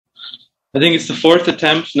I think it's the fourth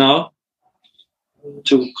attempt now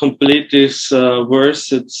to complete this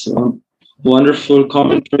verse. It's wonderful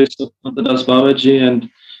commentaries of Das Babaji and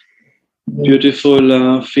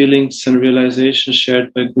beautiful feelings and realizations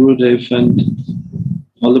shared by Gurudev and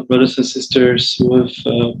all the brothers and sisters who have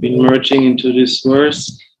been merging into this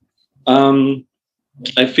verse.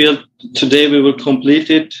 I feel today we will complete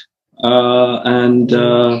it, and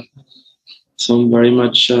so I'm very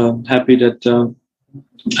much happy that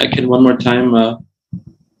I can one more time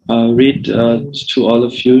read to all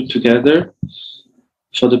of you together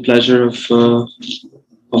for the pleasure of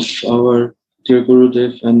our dear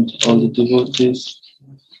Gurudev and all the devotees.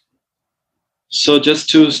 So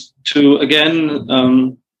just to again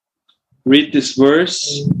read this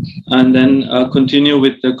verse and then continue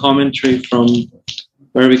with the commentary from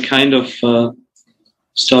where we kind of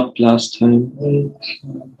stopped last time.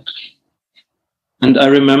 And I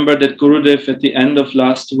remember that Gurudev at the end of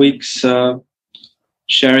last week's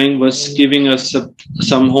sharing was giving us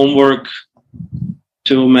some homework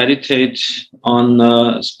to meditate on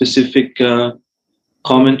a specific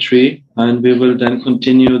commentary, and we will then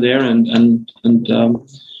continue there and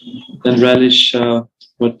then relish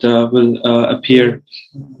what will appear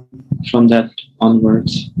from that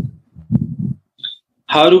onwards.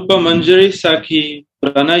 Harupa Manjari Sakhi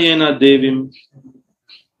Pranayena Devim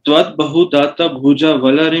Tvat Bahudata Bhuja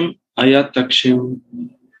Valarim Ayatakshim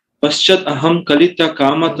Paschat Aham Kalita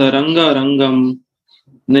Kama Taranga Rangam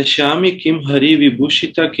Neshami Kim Hari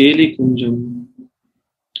Vibhushita Keli Kunjam.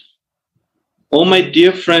 Oh, my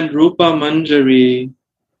dear friend Rupa Manjari,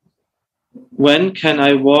 when can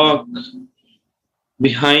I walk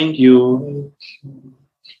behind you?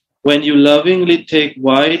 When you lovingly take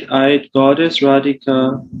wide-eyed Goddess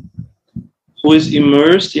Radhika, who is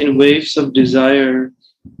immersed in waves of desire,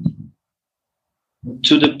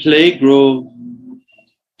 to the play grove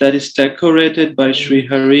that is decorated by Sri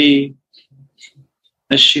Hari,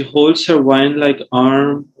 as she holds her wine-like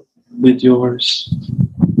arm with yours.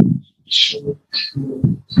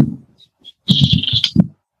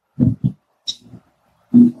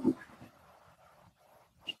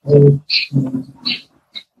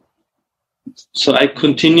 So I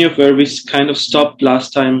continue where we kind of stopped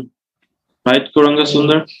last time, right, Gauranga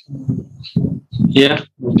Sundar? Yeah.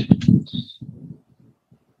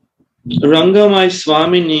 Rangamai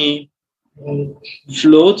Swamini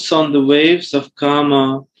floats on the waves of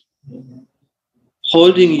Kama,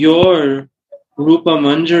 holding your Rupa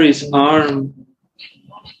Manjari's arm,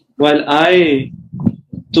 while I,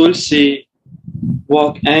 Tulsi,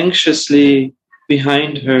 walk anxiously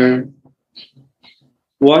behind her,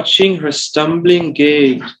 watching her stumbling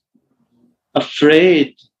gait,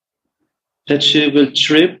 afraid that she will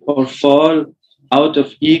trip or fall out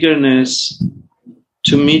of eagerness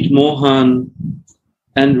to meet Mohan,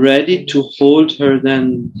 and ready to hold her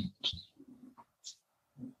then.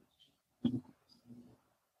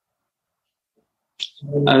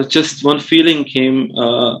 Just one feeling came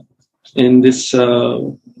in this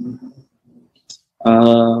when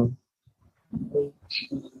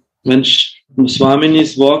Swamini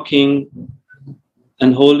is walking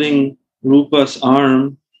and holding Rupa's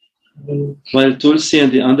arm, while Tulsi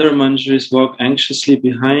and the other Manjaris walk anxiously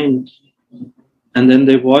behind, and then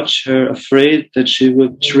they watch her, afraid that she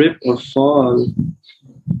will trip or fall,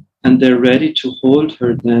 and they're ready to hold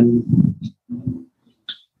her then.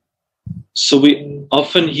 So we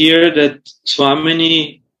often hear that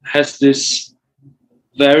Swamini has this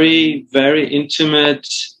very, very intimate,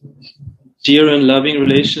 dear and loving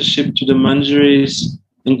relationship to the Manjaris,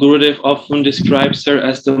 and Gurudev often describes her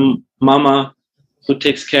as the mama who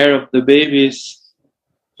takes care of the babies.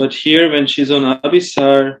 But here, when she's on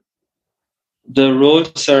Abhisar, the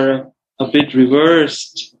roles are a bit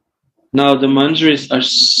reversed. Now the Manjaris are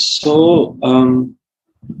so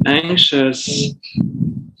anxious.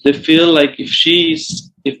 They feel like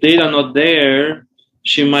if they are not there,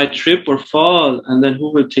 she might trip or fall, and then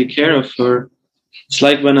who will take care of her? It's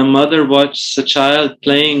like when a mother watches a child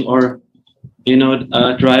playing or,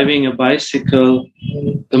 driving a bicycle.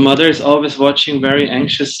 The mother is always watching very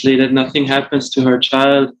anxiously that nothing happens to her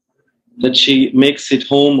child, that she makes it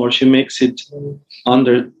home or she makes it on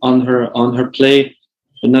her play,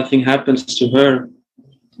 but nothing happens to her.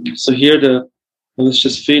 So here I was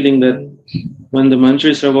just feeling that when the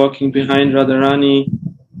Manjaris are walking behind Radharani,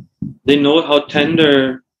 they know how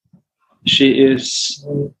tender she is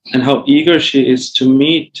and how eager she is to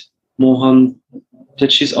meet Mohan,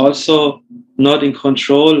 that she's also not in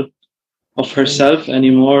control of herself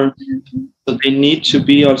anymore. So they need to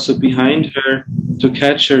be also behind her to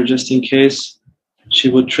catch her just in case she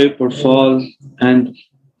would trip or fall. And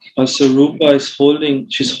Also, Rupa is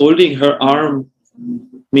she's holding her arm,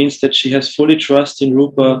 means that she has fully trust in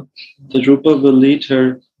Rupa, that Rupa will lead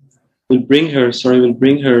her, will bring her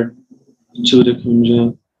to the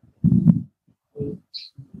Kunja.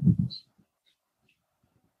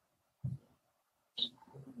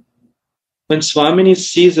 When Swamini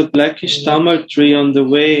sees a blackish tamal tree on the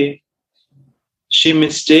way, she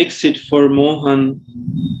mistakes it for Mohan.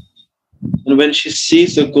 And when she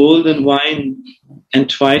sees a golden vine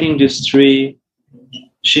entwining this tree,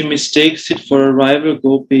 she mistakes it for a rival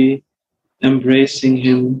gopi embracing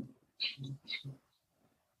him.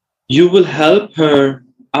 You will help her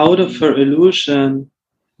out of her illusion,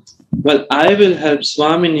 while I will help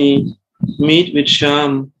Swamini meet with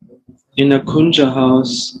Shyam in a kunja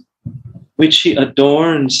house, which he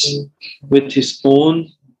adorns with his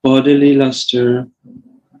own bodily luster.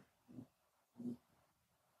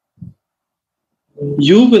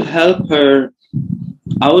 You will help her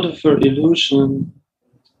out of her illusion,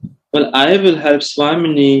 while I will help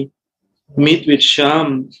Swamini meet with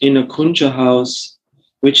Shyam in a kunja house,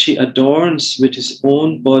 which he adorns with his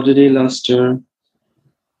own bodily luster.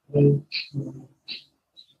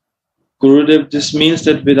 Gurudev, this means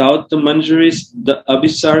that without the manjaris, the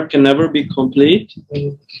abhisar can never be complete.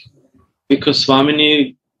 Because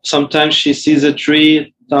Swamini, sometimes she sees a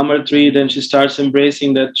tree, tamar tree, then she starts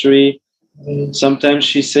embracing that tree. Sometimes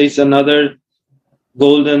she sees another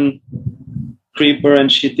golden creeper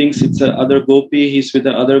and she thinks it's the other gopi, he's with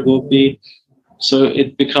the other gopi. So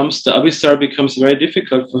it becomes, the abhisar becomes very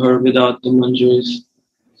difficult for her without the manjaris.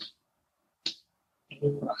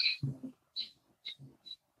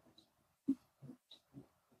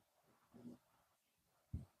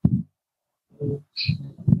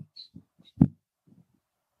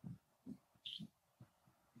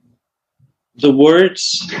 The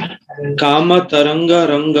words Kama Taranga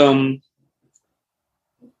Rangam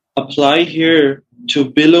apply here to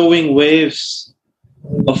billowing waves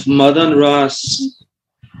of Madan Ras,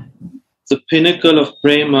 the pinnacle of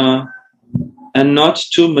prema, and not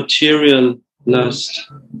to material lust.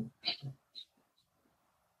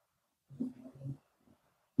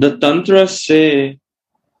 The tantras say,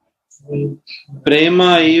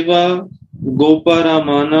 Prema eva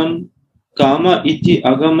goparamanam kama iti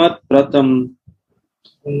agamat pratam.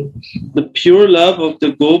 The pure love of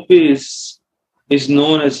the gopis is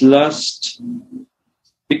known as lust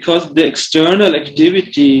because the external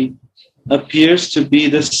activity appears to be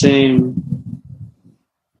the same.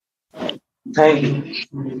 Thank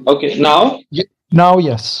you. Okay, now? Now,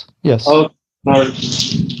 yes. Yes. Oh, sorry.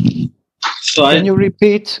 So can you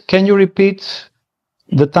repeat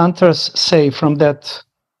the tantras say from that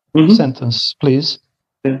sentence, please?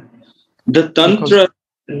 Yeah. The tantra,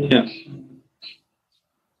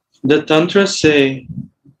 the tantras say,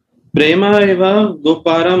 Prema eva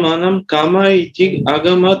goparamanam kama iti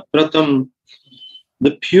agamat pratam.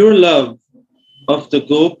 The pure love of the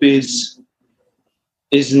gopis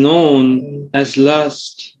is known as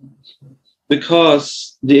lust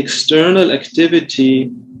because the external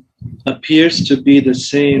activity appears to be the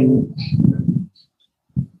same.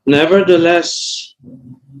 Nevertheless,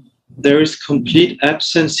 there is complete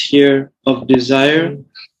absence here of desire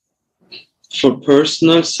for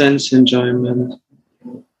personal sense enjoyment.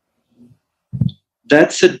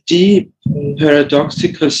 That's a deep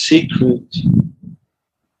paradoxical secret.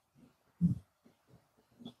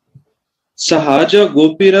 Sahaja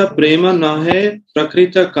gopira prema nahe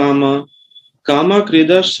prakrita kama, kama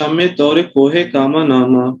krida shame tore kohe kama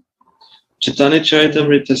nama. Chaitanya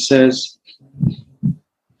Charitamrita says,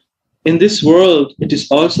 in this world, it is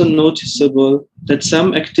also noticeable that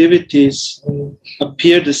some activities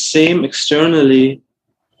appear the same externally,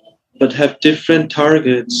 but have different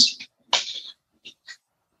targets.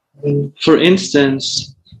 For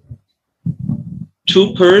instance,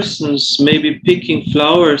 two persons may be picking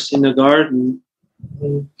flowers in a garden.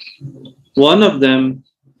 One of them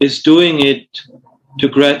is doing it to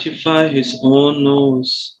gratify his own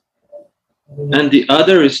nose, and the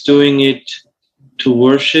other is doing it to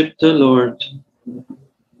worship the Lord.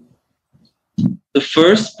 The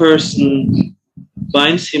first person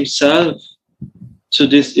binds himself to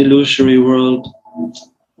this illusory world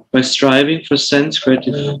by striving for sense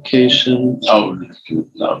gratification.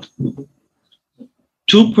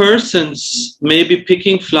 Two persons may be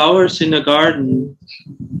picking flowers in a garden.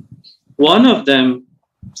 One of them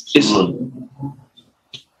is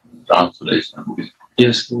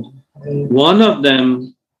one of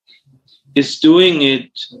them is doing it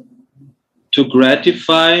to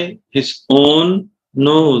gratify his own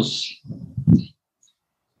nose,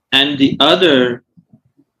 and the other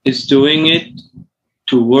is doing it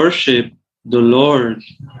to worship the Lord.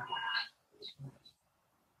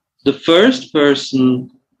 The first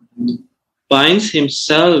person binds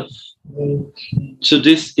himself to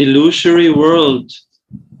this illusory world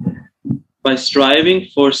by striving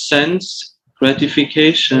for sense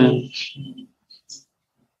gratification,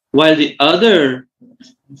 while the other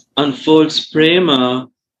unfolds prema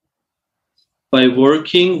by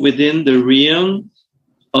working within the realm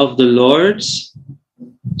of the Lord's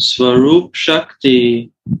Swarup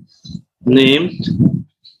Shakti, named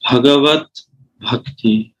Bhagavat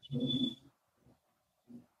Bhakti.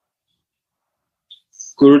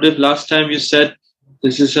 Gurudev, last time you said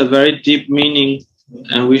this is a very deep meaning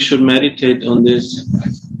and we should meditate on this.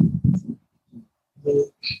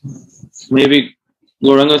 Maybe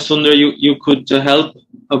Gauranga Sundar, you could help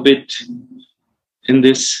a bit in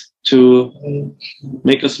this to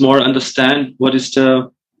make us more understand what is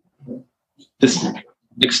this.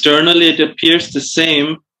 Externally it appears the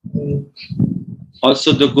same.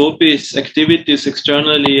 Also the gopis' activities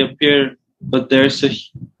externally appear, but there's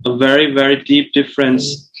a very, very deep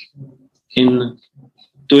difference in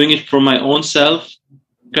doing it for my own self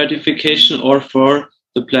gratification or for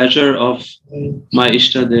the pleasure of my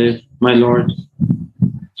Ishtadev, my Lord.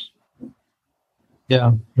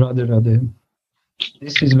 Yeah, Radhe.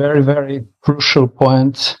 This is very, very crucial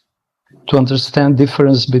point to understand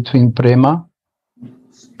difference between prema,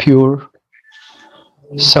 pure,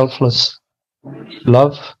 selfless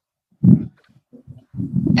love,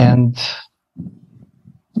 and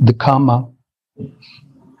the kama,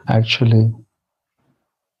 actually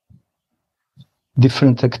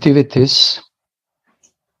different activities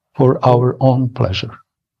for our own pleasure,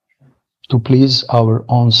 to please our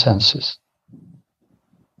own senses.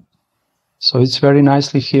 So it's very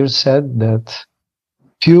nicely here said that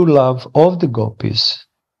pure love of the gopis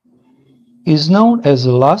is known as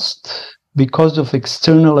lust because of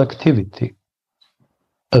external activity,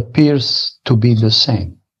 appears to be the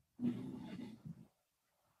same.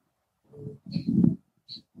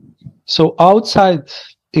 So outside,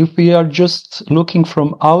 if we are just looking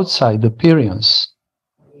from outside appearance,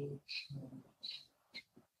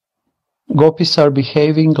 gopis are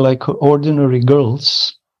behaving like ordinary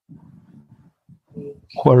girls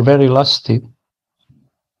who are very lusty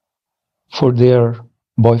for their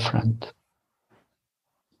boyfriend.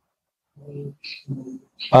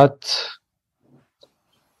 But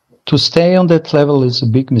to stay on that level is a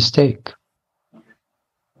big mistake.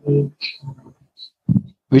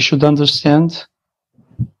 We should understand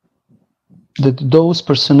that those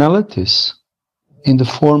personalities in the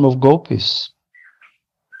form of gopis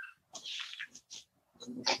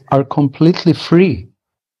are completely free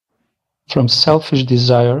from selfish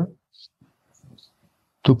desire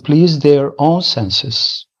to please their own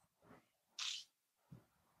senses.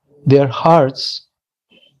 Their hearts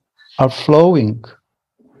are flowing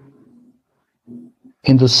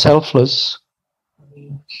in the selfless,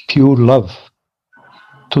 pure love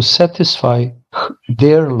to satisfy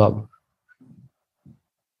their love.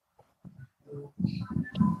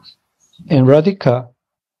 And Radhika,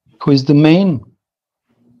 who is the main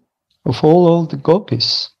of all the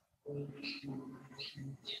gopis,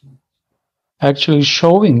 actually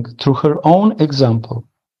showing through her own example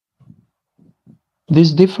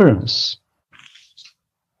this difference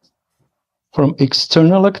from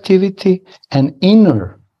external activity and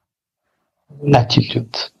inner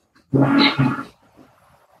attitude.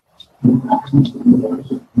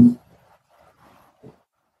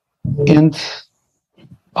 And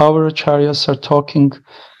our acharyas are talking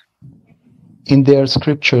in their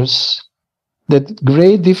scriptures that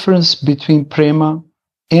great difference between prema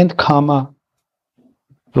and kama,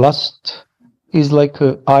 lust, is like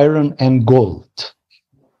iron and gold.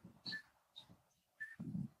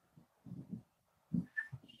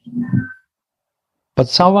 But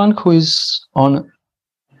someone who is on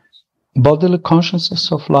bodily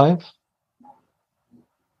consciousness of life,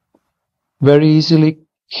 very easily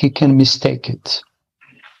he can mistake it.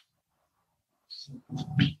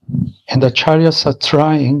 And the acharyas are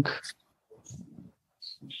trying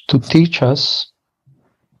to teach us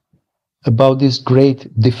about this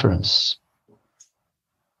great difference.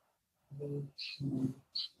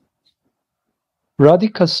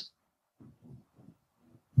 Radhika's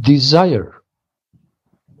desire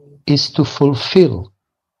is to fulfill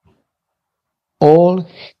all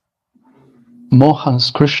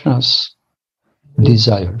Mohan's, Krishna's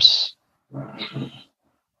desires.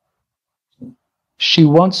 She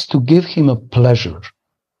wants to give him a pleasure.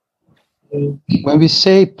 When we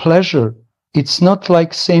say pleasure, it's not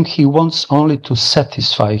like saying he wants only to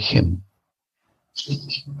satisfy him.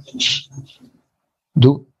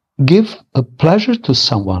 To give a pleasure to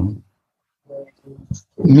someone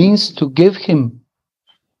means to give him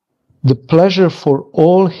the pleasure for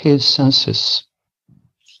all his senses.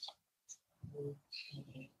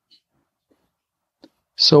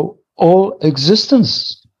 So all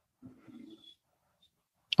existence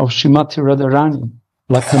of Srimati Radharani,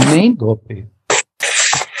 like a main gopi,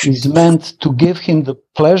 is meant to give him the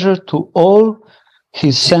pleasure to all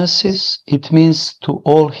his senses. It means to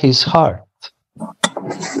all his heart.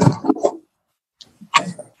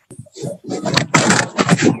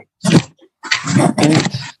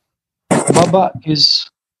 And Baba is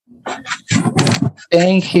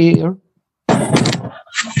staying here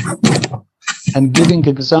and giving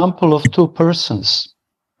example of two persons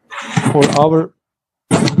for our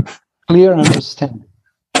clear understanding.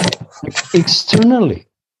 Externally,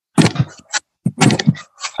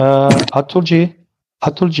 Atulji,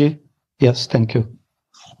 yes, thank you.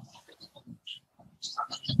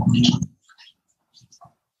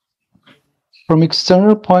 From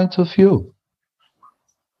external point of view,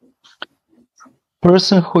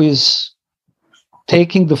 person who is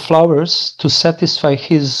taking the flowers to satisfy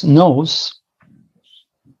his nose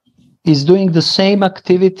is doing the same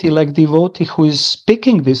activity like devotee who is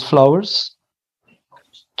picking these flowers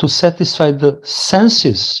to satisfy the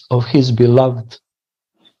senses of his beloved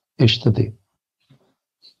Ishtadi.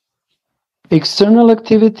 External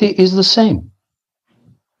activity is the same,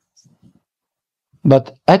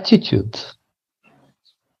 but attitude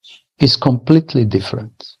is completely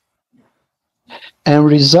different. And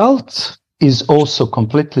result is also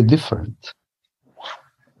completely different.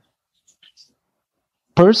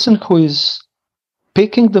 Person who is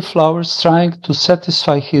picking the flowers, trying to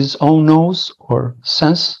satisfy his own nose or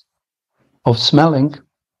sense of smelling,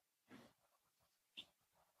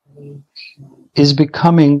 is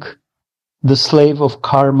becoming the slave of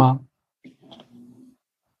karma,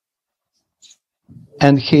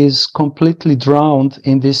 and he is completely drowned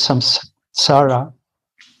in this samsara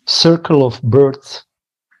circle of birth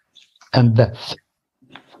and death.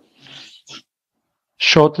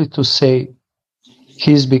 Shortly to say,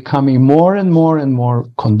 he is becoming more and more and more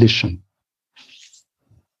conditioned.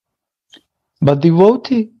 But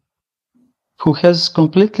devotee who has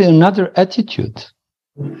completely another attitude,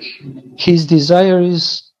 his desire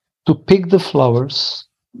is to pick the flowers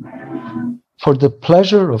for the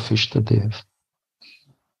pleasure of Ishtadev,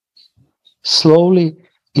 slowly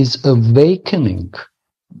is awakening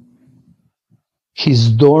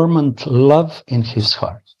his dormant love in his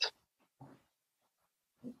heart.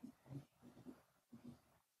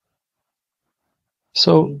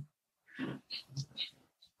 So,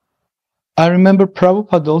 I remember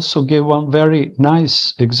Prabhupada also gave one very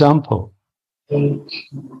nice example,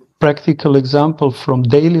 practical example from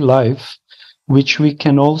daily life, which we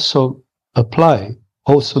can also apply.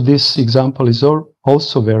 Also, this example is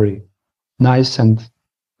also very nice and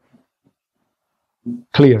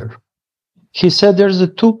clear. He said there's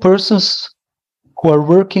two persons who are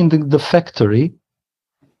working in the factory,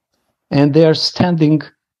 and they are standing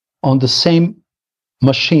on the same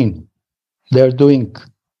machine. They are doing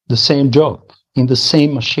the same job in the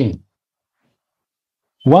same machine.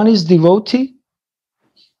 One is devotee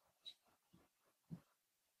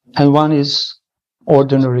and one is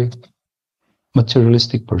ordinary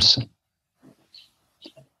materialistic person.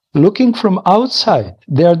 Looking from outside,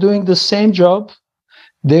 they are doing the same job.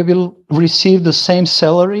 They will receive the same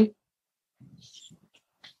salary.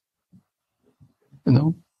 You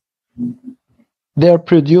know, they are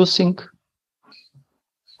producing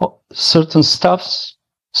certain stuffs,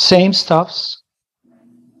 same stuffs,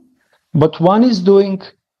 but one is doing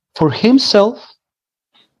for himself,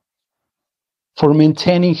 for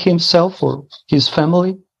maintaining himself or his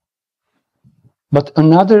family, but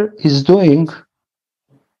another is doing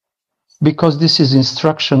because this is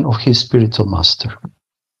instruction of his spiritual master.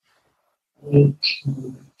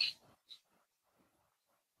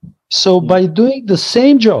 So by doing the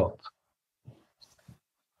same job,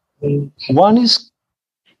 one is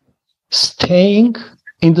staying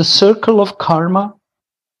in the circle of karma,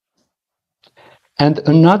 and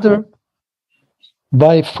another,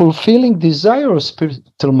 by fulfilling desire of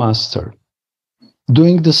spiritual master,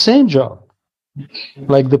 doing the same job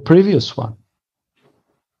like the previous one,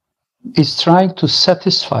 is trying to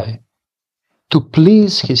satisfy, to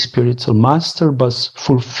please his spiritual master by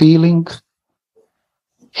fulfilling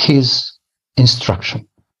his instruction.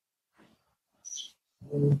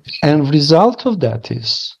 And result of that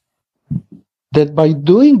is that by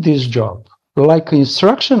doing this job, like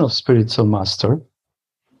instruction of spiritual master,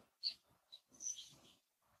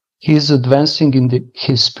 he is advancing in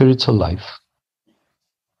his spiritual life.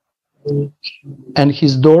 And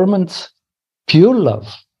his dormant, pure love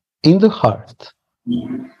in the heart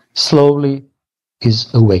slowly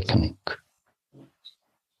is awakening.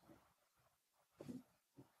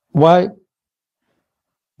 Why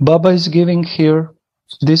Baba is giving here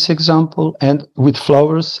this example and with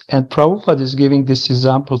flowers, and Prabhupada is giving these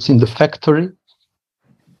examples in the factory?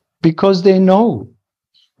 Because they know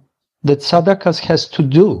that sadhakas has to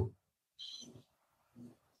do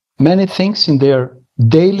many things in their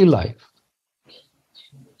daily life,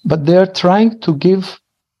 but they are trying to give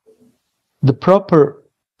the proper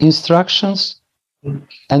instructions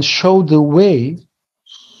and show the way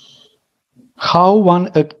how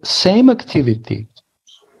one same activity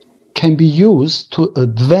can be used to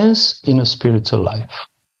advance in a spiritual life.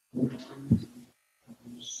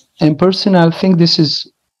 And personally, I think this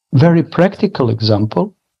is very practical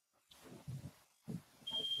example,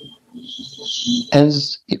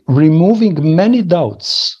 as removing many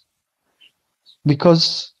doubts,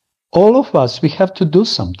 because all of us, we have to do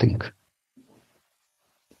something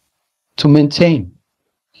to maintain.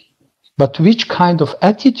 But which kind of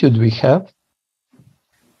attitude we have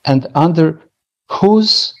and under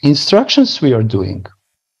whose instructions we are doing,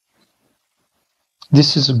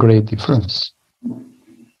 this is a great difference.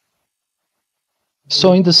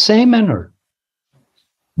 So in the same manner,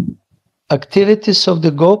 activities of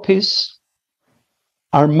the gopis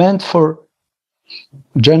are meant for,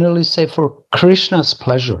 generally say, for Krishna's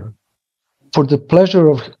pleasure, for the pleasure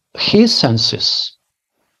of his senses,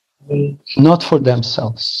 not for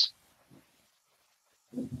themselves.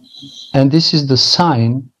 And this is the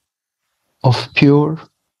sign of pure,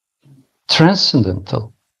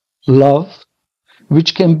 transcendental love,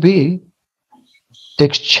 which can be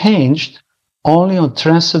exchanged only on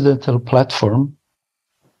transcendental platform,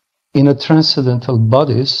 in a transcendental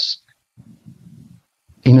bodies,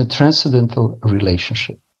 in a transcendental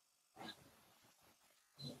relationship.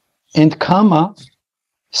 And Kama,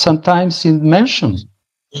 sometimes it mentioned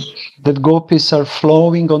that gopis are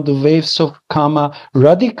flowing on the waves of Kama.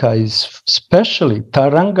 Radhika is especially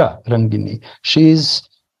Taranga Rangini. She is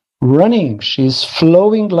running, she is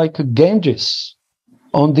flowing like a Ganges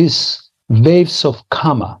on these waves of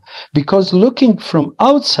Kama. Because looking from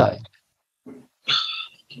outside,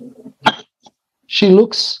 she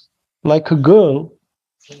looks like a girl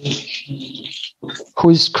who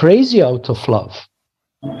is crazy out of love,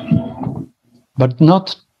 but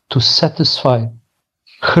not to satisfy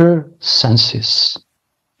her senses.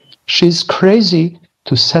 She's crazy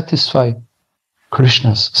to satisfy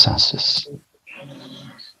Krishna's senses.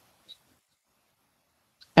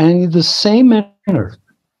 And in the same manner,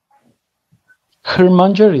 her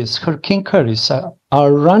manjaris, her kinkaris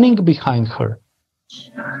are running behind her,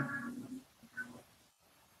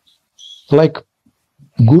 like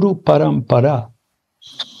Guru Parampara.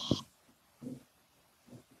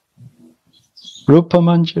 Rupa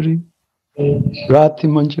Manjari, Rati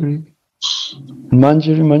Manjari,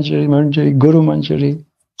 Manjari, Guru Manjari,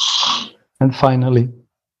 and finally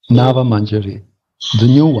Nava Manjari, the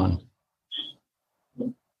new one.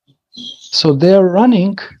 So they are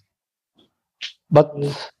running, but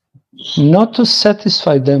not to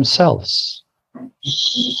satisfy themselves.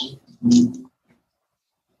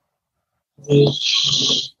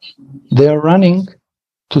 They are running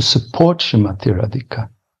to support Srimati Radhika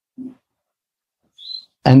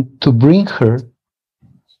and to bring her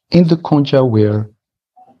in the Kunja where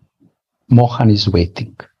Mohan is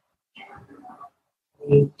waiting.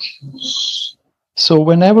 So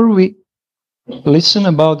whenever we listen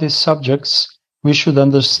about these subjects, we should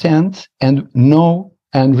understand and know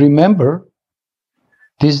and remember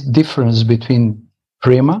this difference between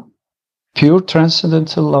prema, pure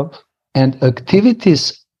transcendental love, and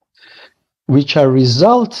activities which are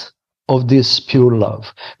result of this pure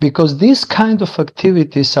love, because these kind of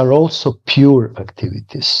activities are also pure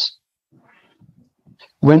activities.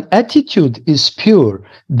 When attitude is pure,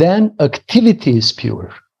 then activity is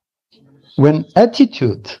pure. When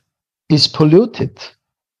attitude is polluted,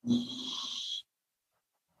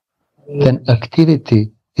 then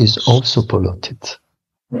activity is also polluted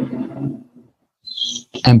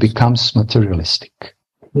and becomes materialistic.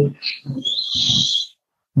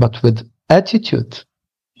 But with attitude,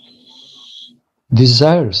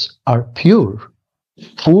 desires are pure,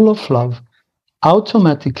 full of love,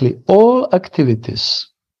 automatically all activities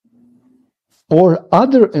or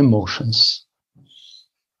other emotions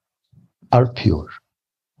are pure.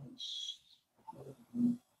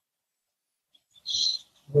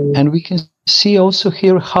 And we can see also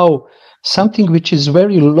here how something which is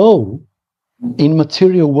very low in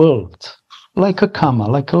material world, like a kama,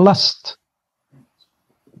 like a lust,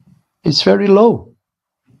 it's very low.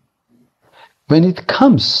 When it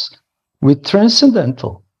comes with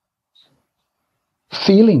transcendental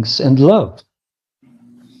feelings and love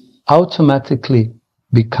automatically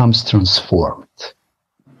becomes transformed.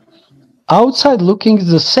 Outside looking is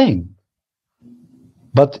the same,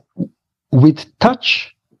 but with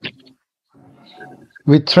touch,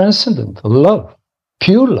 with transcendental love,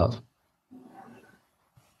 pure love,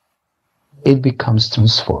 it becomes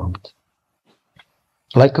transformed.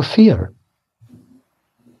 Like a fear.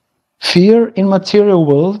 Fear in material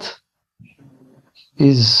world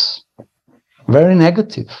is very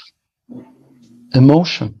negative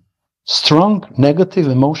emotion, strong negative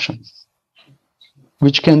emotions,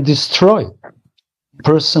 which can destroy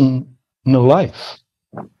personal life.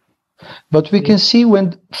 But we can see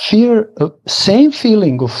when fear, same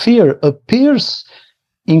feeling of fear appears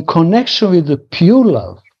in connection with the pure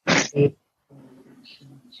love,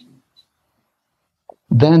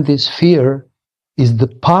 then this fear is the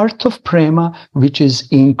part of prema which is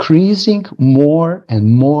increasing more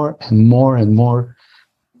and more and more and more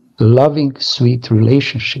loving, sweet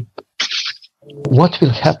relationship. What will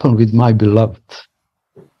happen with my beloved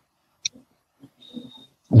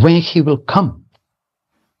when he will come?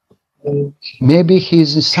 Maybe he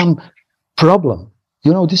is in some problem.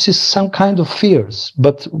 You know, this is some kind of fears,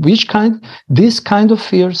 but which kind? These kind of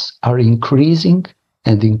fears are increasing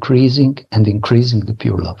and increasing and increasing the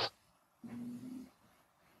pure love.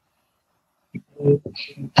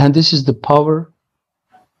 And this is the power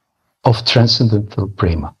of transcendental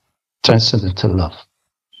prema, transcendental love.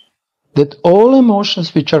 That all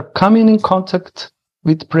emotions which are coming in contact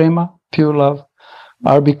with prema, pure love,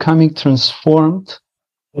 are becoming transformed,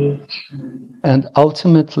 and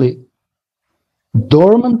ultimately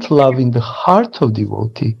dormant love in the heart of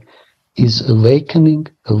devotee is awakening,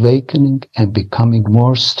 awakening, and becoming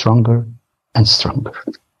more stronger and stronger.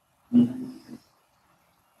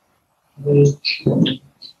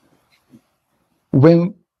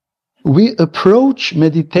 When we approach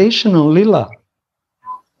meditation on lila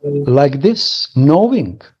like this,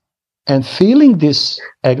 knowing and feeling this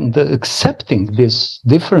and accepting these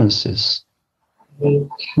differences,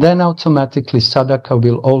 then automatically sadhaka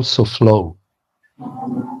will also flow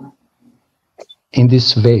in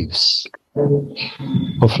these waves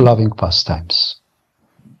of loving pastimes.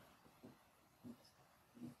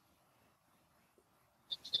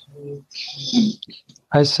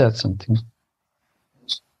 I said something.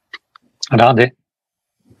 Radhe.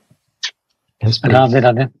 Yes, Radhe,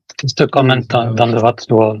 Radhe. Just a comment on Dandavat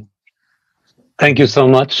to all. Thank you so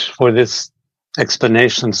much for this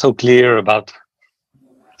explanation, so clear about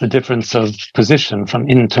the difference of position from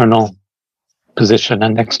internal position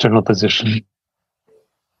and external position.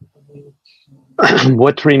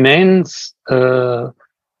 What remains for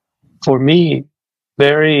me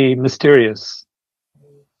very mysterious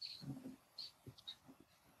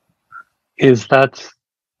is that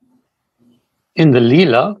in the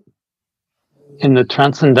lila, in the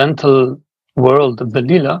transcendental world of the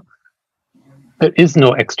lila, there is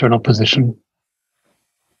no external position.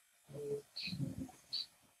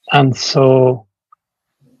 And so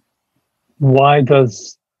why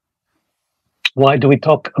does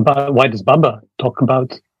Baba talk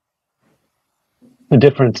about the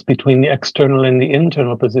difference between the external and the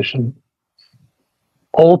internal position?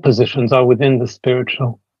 All positions are within the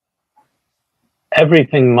spiritual.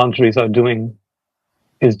 Everything manjaris are doing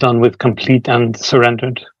is done with complete and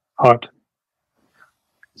surrendered heart.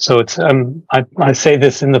 So it's I say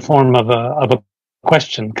this in the form of a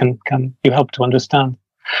question. Can you help to understand?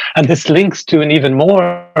 And this links to an even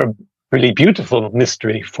more really beautiful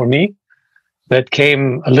mystery for me that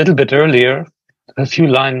came a little bit earlier, a few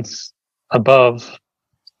lines above,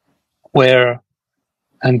 where,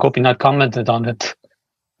 and Gopinath commented on it,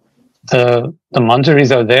 the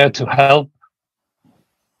manjaris are there to help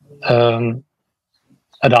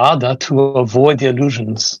Radha to avoid the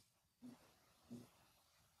illusions.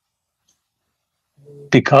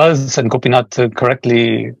 Because, and Gopinath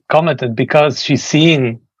correctly commented, because she's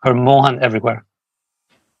seeing her Mohan everywhere.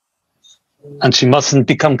 And she mustn't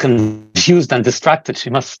become confused and distracted. She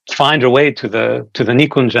must find her way to the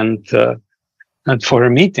Nikunj and for her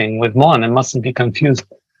meeting with Mohan, and mustn't be confused.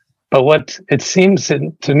 But what it seems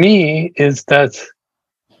to me is that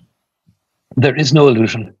there is no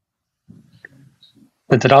illusion.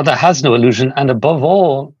 That Radha has no illusion, and above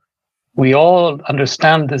all, we all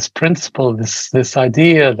understand this principle, this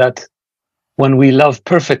idea that when we love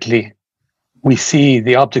perfectly, we see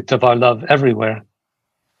the object of our love everywhere.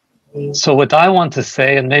 So what I want to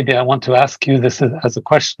say, and maybe I want to ask you this as a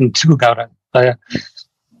question too, Gaura,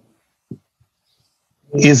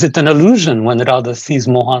 is it an illusion when Radha sees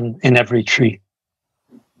Mohan in every tree?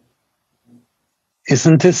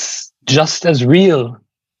 Isn't this just as real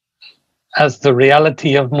as the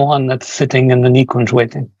reality of Mohan that's sitting in the Nikunj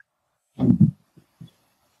waiting.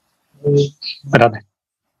 Radha.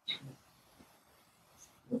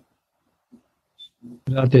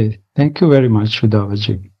 Radhe, thank you very much,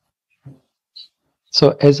 Udavaji.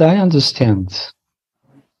 So as I understand,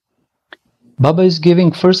 Baba is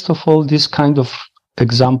giving, first of all, this kind of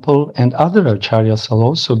example, and other acharyas are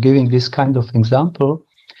also giving this kind of example,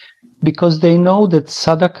 because they know that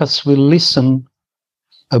sadhakas will listen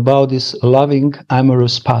about these loving,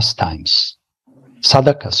 amorous pastimes.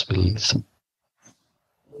 Sadhakas will listen.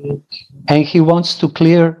 And he wants to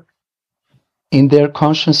clear in their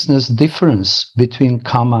consciousness difference between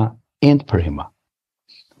kama and prema.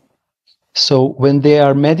 So when they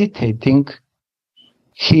are meditating,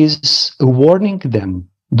 he's warning them,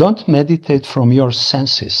 don't meditate from your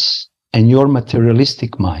senses and your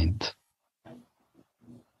materialistic mind.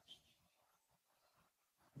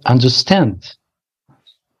 Understand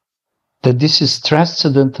that this is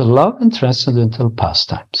transcendental love and transcendental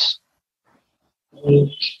pastimes.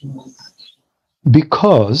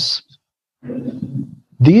 Because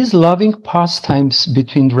these loving pastimes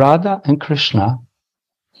between Radha and Krishna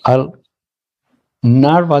are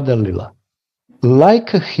Narvada Lila,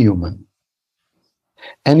 like a human.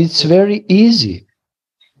 And it's very easy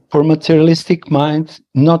for materialistic mind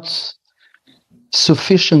not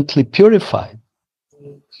sufficiently purified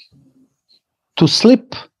to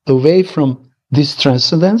slip away from this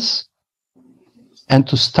transcendence and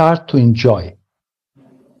to start to enjoy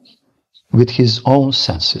with his own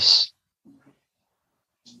senses.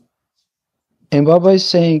 And Baba is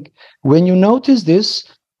saying, when you notice this,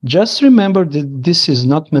 just remember that this is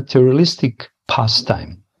not materialistic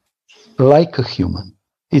pastime, like a human.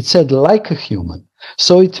 It said like a human.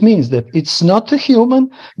 So it means that it's not a human,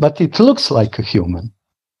 but it looks like a human.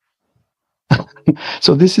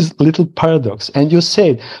 So this is a little paradox. And you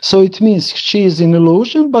said, so it means she is in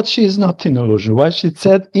illusion, but she is not in illusion. Why she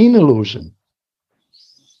said in illusion?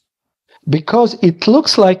 Because it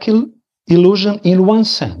looks like illusion in one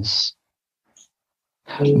sense.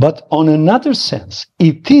 But on another sense,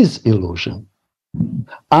 it is illusion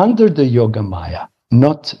under the Yoga Maya,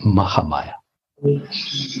 not Mahamaya.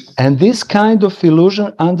 And this kind of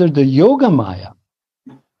illusion under the Yoga Maya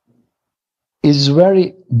is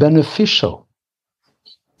very beneficial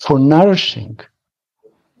for nourishing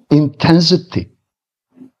intensity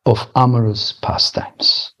of amorous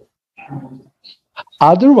pastimes.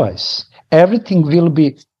 Otherwise, everything will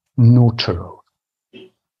be neutral.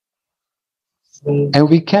 And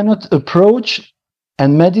we cannot approach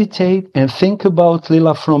and meditate and think about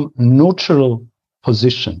Lila from neutral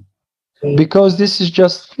position. Because this is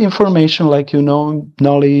just information, like, you know,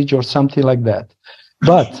 knowledge or something like that.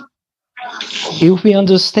 But if we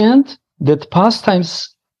understand that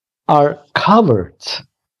pastimes are covered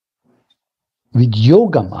with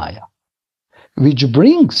Yoga Maya, which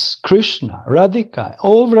brings Krishna, Radhika,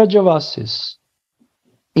 all Vrajavasis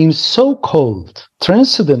in so-called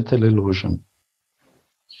transcendental illusion,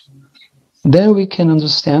 then we can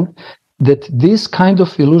understand that this kind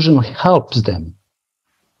of illusion helps them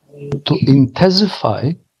to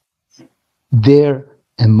intensify their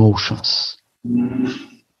emotions.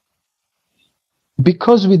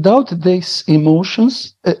 Because without these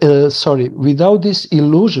emotions, without this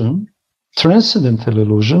illusion, transcendental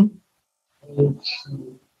illusion,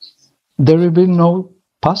 there will be no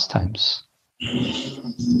pastimes.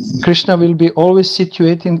 Krishna will be always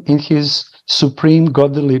situated in his supreme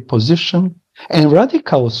godly position, and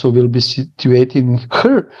Radhika also will be situated in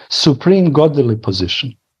her supreme godly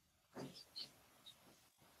position.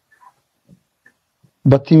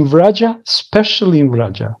 But in Vraja, especially in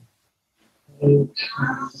Vraja,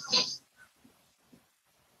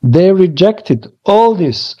 they rejected all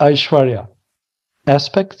these Aishwarya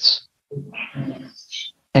aspects,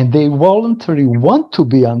 and they voluntarily want to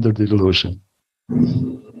be under the illusion,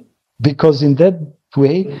 because in that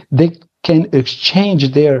way they can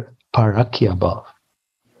exchange their parakya bhav.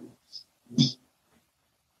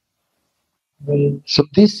 So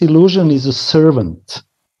this illusion is a servant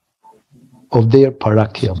of their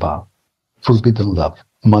parakya bhav, forbidden love,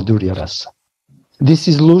 madhurya rasa. This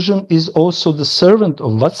illusion is also the servant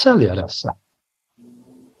of vatsalya rasa,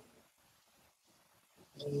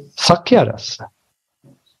 sakya rasa,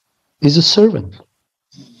 is a servant.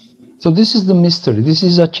 So this is the mystery, this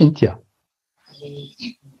is achintya.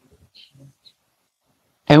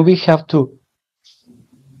 And we have to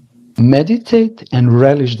meditate and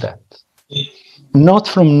relish that, not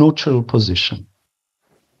from neutral position.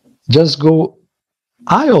 Just go,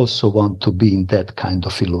 I also want to be in that kind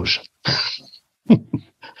of illusion.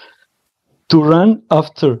 To run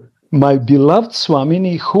after my beloved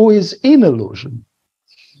Swamini who is in illusion.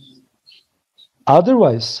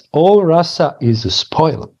 Otherwise, all rasa is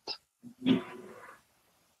spoiled.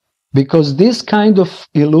 Because this kind of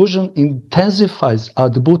illusion intensifies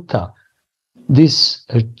adbhuta, this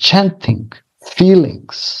chanting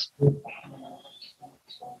feelings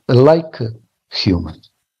like a human.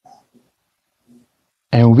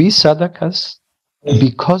 And we sadhakas,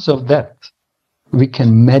 because of that, we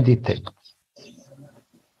can meditate.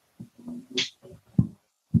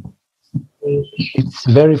 It's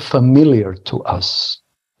very familiar to us.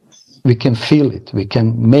 We can feel it. We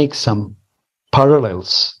can make some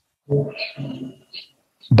parallels.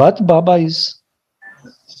 But Baba is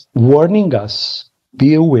warning us,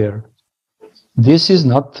 be aware, this is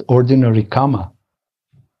not ordinary kama.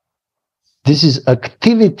 This is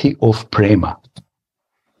activity of prema.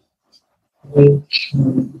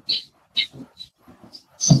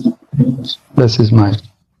 This is my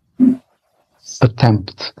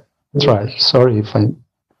attempt. Try. Sorry if I...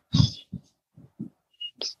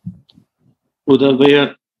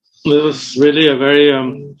 Udavaya, it was really a very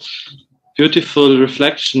beautiful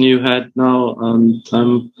reflection you had now.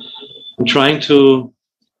 I'm trying to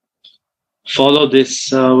follow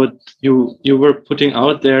this, what you were putting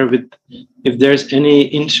out there with if there's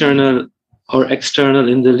any internal or external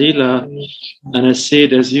in the Leela, and I see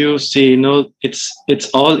it as you see, it's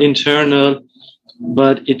all internal,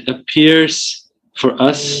 but it appears for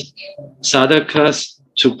us sadhakas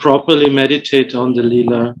to properly meditate on the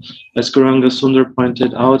Leela, as Gauranga Sundar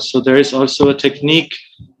pointed out. So there is also a technique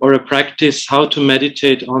or a practice how to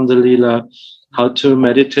meditate on the Leela, how to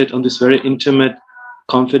meditate on this very intimate,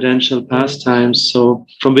 confidential pastimes. So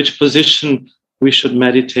from which position we should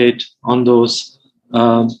meditate on those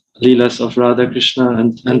Leelas of Radha Krishna,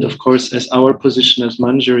 and of course as our position as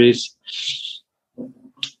Manjaris.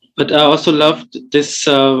 But I also loved this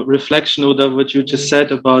reflection, Uda, what you just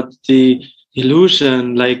said about the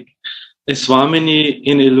illusion, like, is Swamini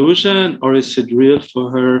in illusion or is it real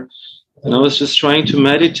for her? And I was just trying to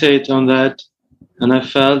meditate on that, and I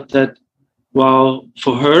felt that, wow,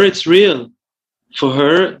 for her it's real. For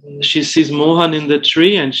her, she sees Mohan in the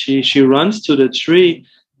tree and she runs to the tree,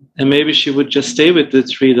 and maybe she would just stay with the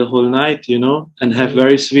tree the whole night, and have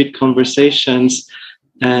very sweet conversations,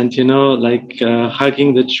 and like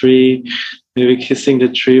hugging the tree, maybe kissing the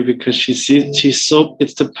tree, because she's so,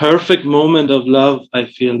 it's the perfect moment of love, I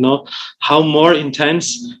feel. No, how more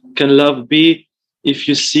intense can love be if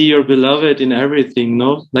you see your beloved in everything?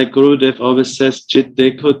 No, like Gurudev always says, Chit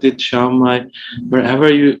dekho tit shamai,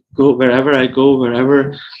 wherever you go, wherever I go,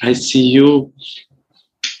 wherever I see you.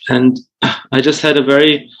 And I just had a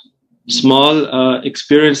very small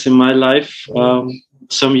experience in my life.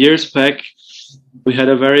 Some years back, we had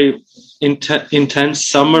a very intense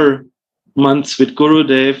summer months with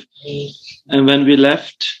Gurudev, and when we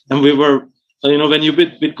left, and we were, when you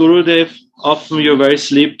with Gurudev, often you're very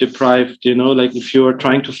sleep deprived, like if you are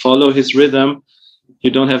trying to follow his rhythm,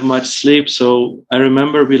 you don't have much sleep. So I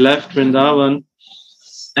remember we left Vrindavan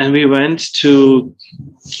and we went to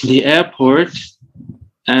the airport,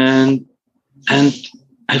 and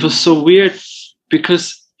it was so weird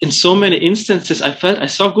because in so many instances, I felt I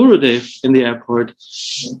saw Gurudev in the airport.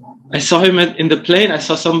 I saw him in the plane. I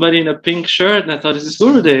saw somebody in a pink shirt, and I thought, this is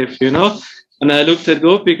Gurudev, And I looked at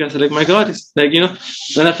Gopika, and I said, like, my God, it's like,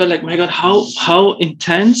 then I felt like, my God, how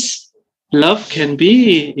intense love can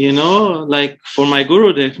be, like for my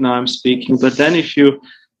Gurudev now I'm speaking. But then if you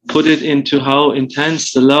put it into how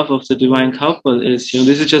intense the love of the divine couple is,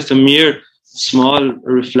 this is just a mere small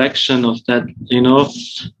reflection of that,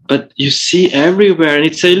 but you see everywhere, and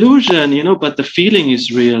it's an illusion, but the feeling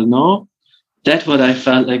is real, no? That's what I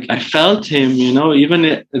felt like. I felt him, even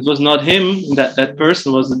it was not him, that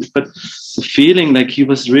person was, but the feeling like he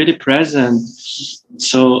was really present.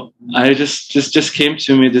 So I just came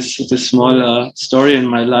to me this small story in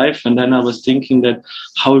my life, and then I was thinking that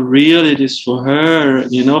how real it is for her,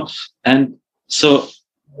 and so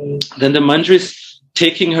then the Manjaris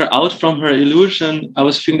taking her out from her illusion, I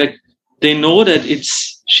was feeling like they know that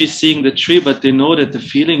she's seeing the tree, but they know that the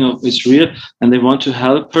feeling of is real, and they want to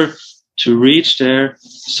help her to reach there,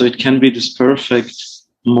 so it can be this perfect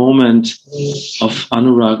moment of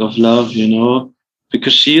anurag, of love,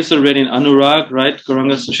 because she is already in anurag, right,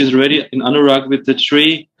 Gauranga? So she's already in anurag with the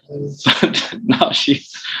tree, but now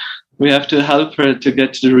we have to help her to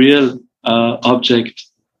get to the real object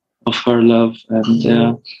of her love.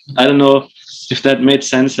 And I don't know if that made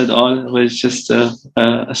sense at all. It was just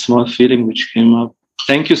a small feeling which came up.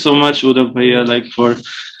 Thank you so much, Uda Bhaiya, like for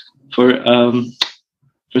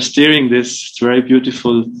steering this. It's very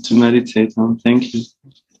beautiful to meditate on. Thank you.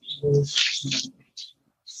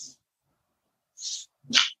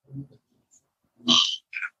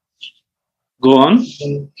 go on?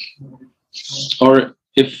 Or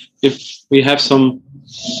if we have someone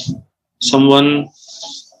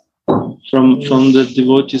from the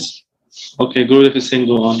devotees, okay, Gurudev is saying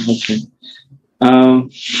go on. Okay,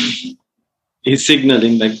 he's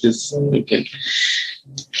signaling like this. Okay,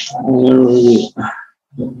 where were we?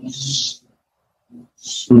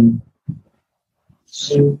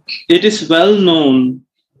 It is well known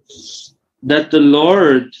that the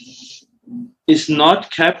Lord is not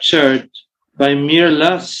captured by mere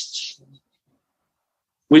lust,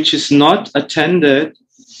 which is not attended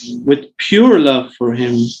with pure love for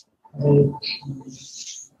him.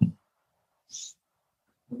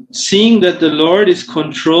 Seeing that the Lord is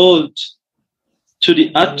controlled to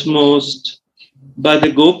the utmost by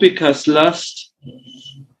the Gopika's lust,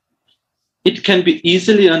 it can be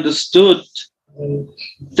easily understood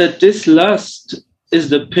that this lust is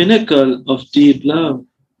the pinnacle of deep love.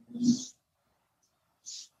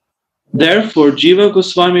 Therefore, Jiva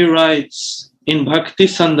Goswami writes in Bhakti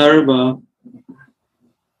Sandarbha,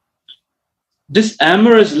 this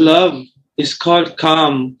amorous love is called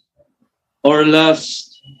Kam or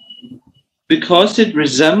lust because it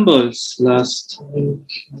resembles lust.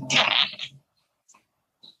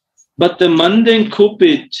 But the mundane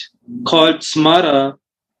Cupid called Smara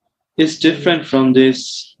is different from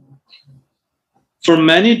this. For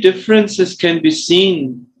many differences can be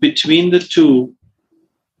seen between the two.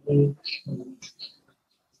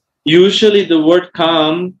 Usually the word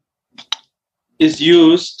Kam is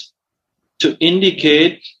used to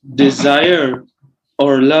indicate desire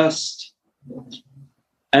or lust,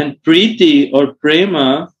 and Priti or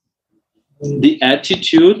Prema, the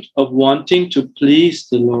attitude of wanting to please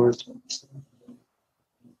the Lord.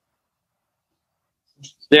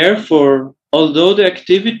 Therefore, although the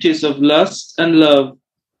activities of lust and love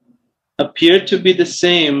appear to be the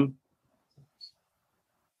same,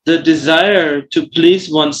 the desire to please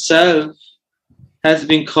oneself has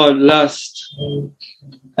been called lust,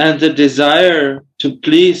 and the desire to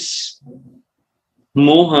please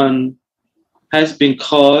Mohan has been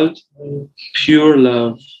called pure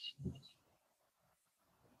love.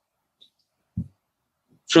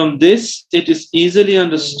 From this, it is easily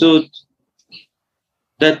understood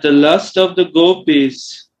that the lust of the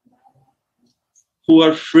gopis, who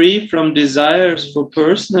are free from desires for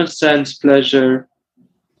personal sense pleasure,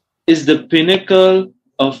 is the pinnacle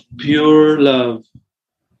of pure love.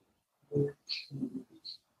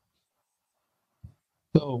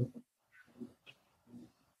 So,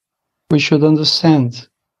 we should understand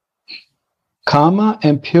Kama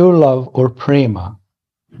and pure love or Prema,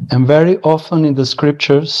 and very often in the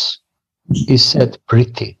scriptures is said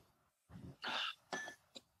Priti.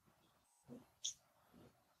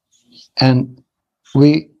 And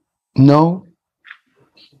we know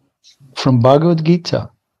from Bhagavad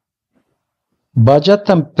Gita,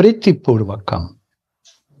 Bhajatam Priti Purvakam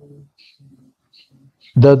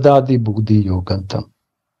Dadadi Buddhi Yogantam.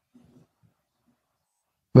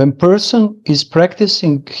 When person is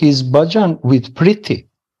practicing his bhajan with Priti,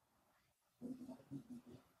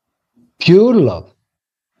 pure love,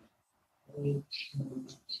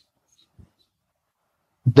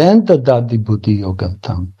 then the Dadadi Buddhi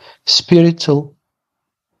Yogantam, spiritual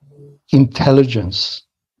intelligence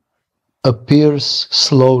appears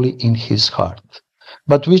slowly in his heart.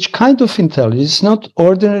 But which kind of intelligence? It's not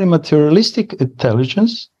ordinary materialistic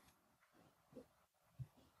intelligence.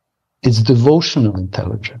 It's devotional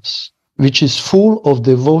intelligence, which is full of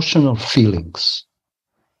devotional feelings.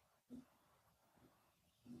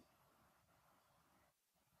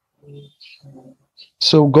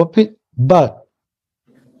 So Gopi, but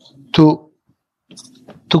to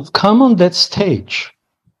come on that stage,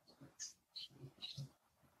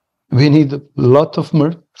 we need a lot of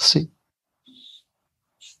mercy,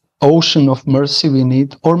 ocean of mercy we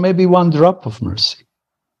need, or maybe one drop of mercy.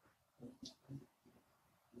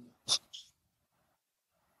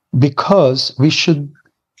 Because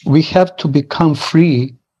we have to become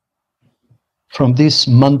free from this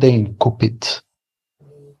mundane Cupid.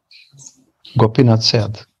 Gopinath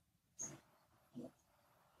said.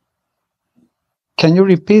 Can you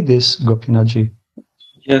repeat this, Gopinathji?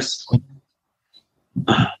 Yes.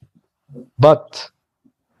 But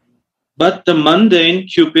the mundane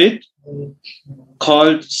Cupid,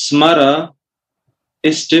 called Smara,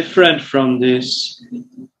 is different from this.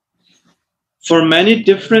 For many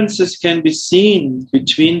differences can be seen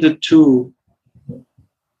between the two.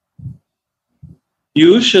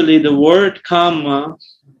 Usually the word Kama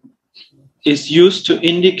is used to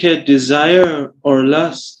indicate desire or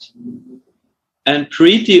lust, and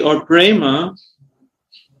Priti or Prema,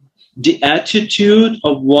 the attitude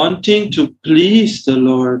of wanting to please the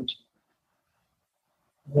Lord.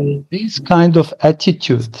 This kind of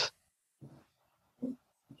attitude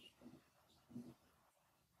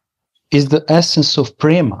is the essence of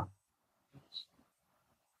prema,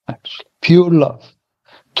 actually, pure love,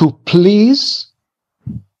 to please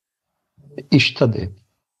Ishtadev,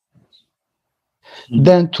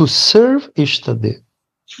 then to serve Ishtadev,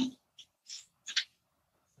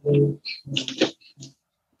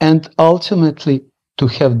 and ultimately to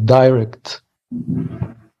have direct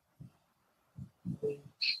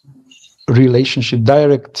relationship,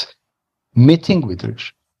 direct meeting with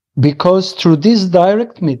Rishi. Because through this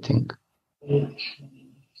direct meeting,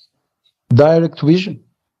 direct vision,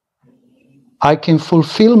 I can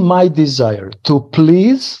fulfill my desire to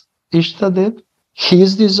please Ishtadev,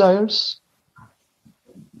 his desires,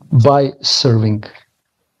 by serving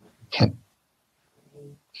him.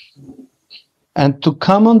 And to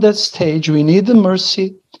come on that stage, we need the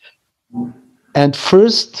mercy. And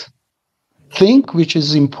first thing which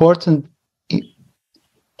is important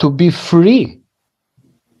to be free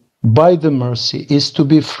by the mercy is to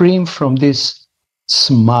be free from this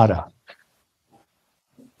smara,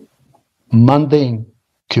 mundane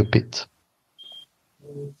Cupid.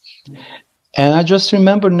 And I just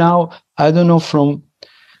remember now, I don't know, from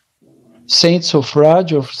Saints of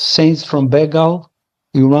Raj or Saints from Bengal,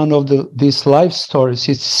 in one of these life stories,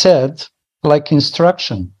 it said, like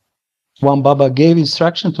instruction, one Baba gave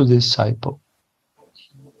instruction to the disciple.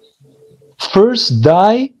 First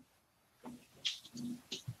die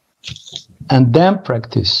and then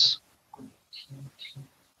practice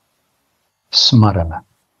smarana,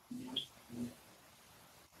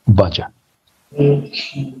 bhajan.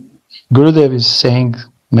 Gurudev is saying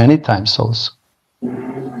many times also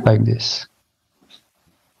like this.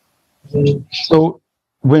 So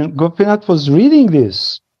when Gopinath was reading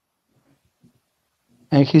this,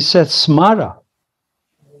 and he said smara,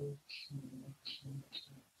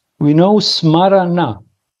 we know smarana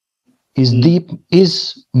is deep,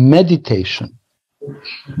 is meditation.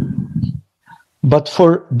 But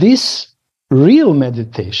for this real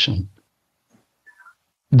meditation,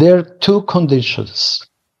 there are two conditions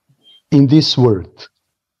in this word.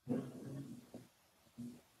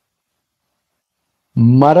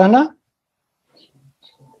 Marana,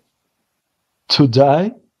 to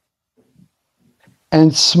die,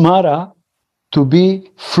 and smara, to be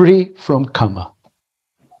free from kama.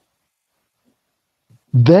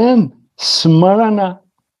 Then smarana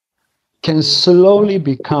can slowly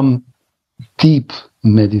become deep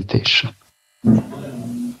meditation.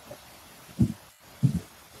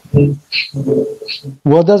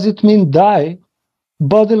 What does it mean, die?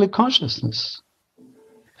 Bodily consciousness.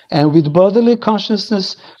 And with bodily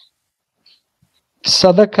consciousness,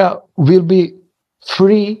 sadhaka will be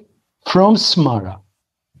free from smara.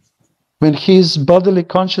 When his bodily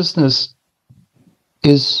consciousness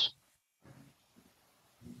is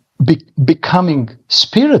becoming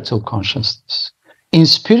spiritual consciousness, in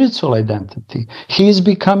spiritual identity, he is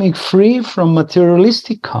becoming free from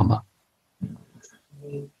materialistic karma.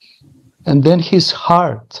 And then his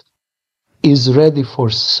heart is ready for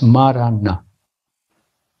smarana.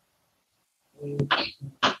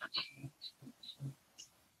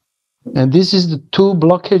 And this is the two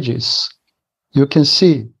blockages. You can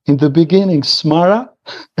see in the beginning, smara,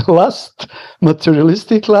 lust,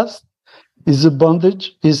 materialistic lust, is a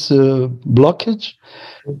bondage, is a blockage,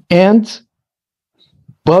 and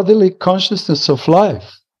bodily consciousness of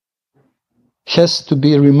life has to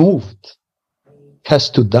be removed, has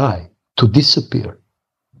to die, to disappear.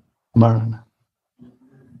 Marana.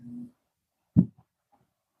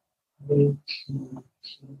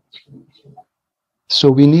 So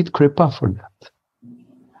we need kripa for that.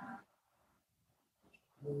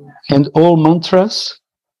 And all mantras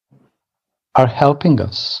are helping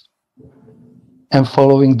us and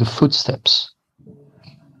following the footsteps.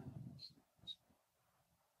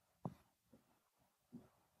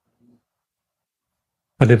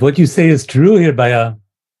 But if what you say is true here, Baya,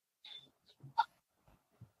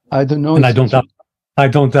 I don't know. And I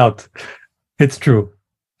don't doubt it's true.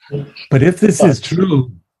 But if this is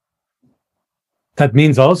true, that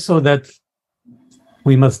means also that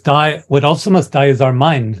we must die. What also must die is our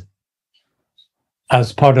mind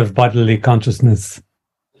as part of bodily consciousness.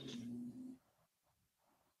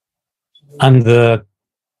 And the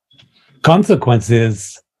consequence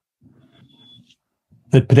is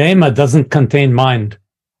that prema doesn't contain mind.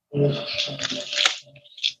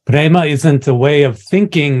 Prema isn't a way of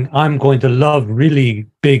thinking, I'm going to love really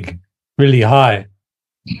big, really high.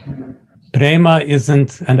 Prema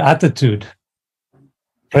isn't an attitude.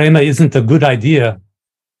 Prema isn't a good idea.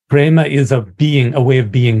 Prema is a being, a way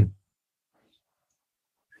of being.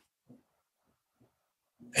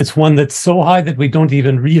 it's one that's so high that we don't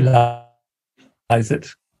even realize it.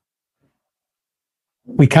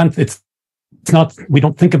 We can't, it's not, we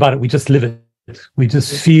don't think about it, we just live it. We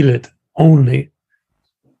just feel it only.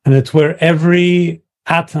 And it's where every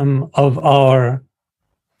atom of our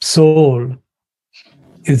soul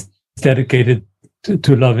is dedicated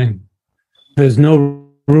to loving. There's no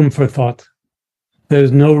room for thought.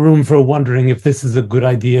 There's no room for wondering if this is a good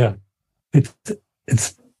idea.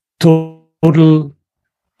 It's total.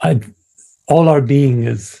 All our being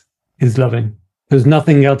is loving. There's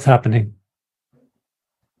nothing else happening.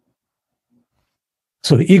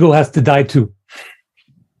 So the ego has to die too,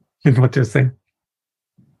 is what you're saying.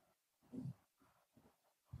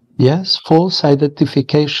 Yes, false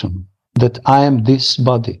identification that I am this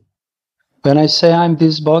body. When I say I'm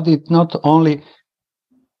this body, it's not only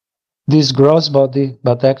this gross body,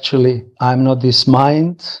 but actually I'm not this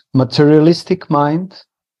mind, materialistic mind.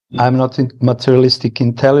 I'm not in materialistic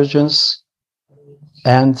intelligence,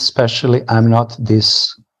 and especially I'm not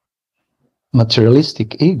this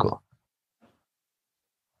materialistic ego.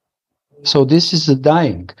 So this is the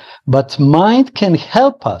dying. But mind can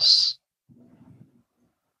help us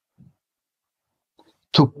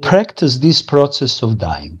to practice this process of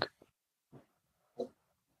dying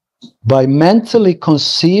by mentally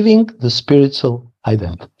conceiving the spiritual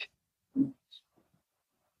identity.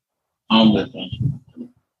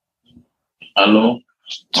 Hello?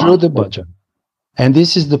 Through the bhajan. And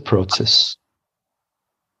this is the process.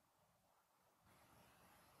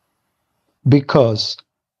 Because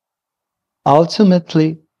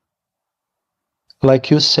ultimately,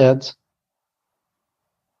 like you said,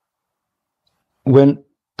 when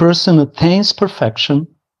person attains perfection,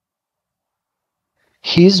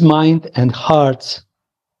 his mind and heart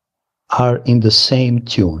are in the same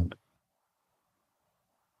tune.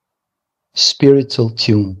 Spiritual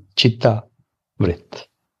tune, chitta vrit.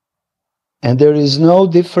 And there is no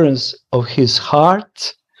difference of his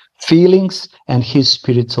heart, feelings, and his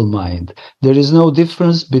spiritual mind. There is no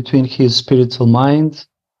difference between his spiritual mind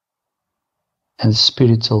and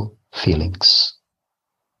spiritual feelings.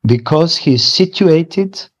 Because he is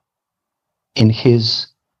situated in his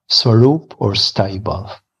Swarup or Sthai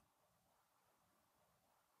Bhav.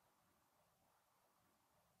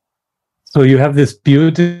 So you have this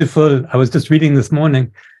beautiful, I was just reading this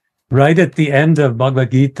morning, right at the end of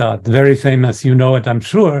Bhagavad Gita, very famous, you know it, I'm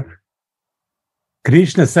sure.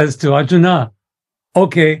 Krishna says to Arjuna,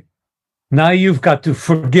 okay, now you've got to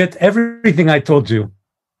forget everything I told you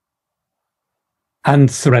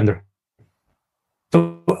and surrender.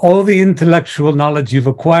 So all the intellectual knowledge you've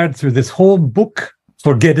acquired through this whole book,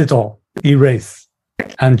 forget it all, erase,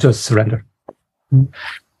 and just surrender.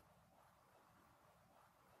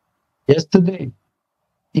 Yesterday,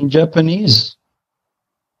 in Japanese,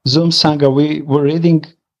 Zoom Sangha, we were reading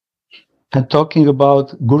and talking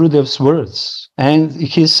about Gurudev's words. And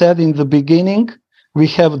he said in the beginning, we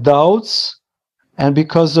have doubts, and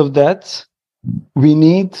because of that, we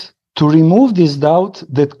need to remove this doubt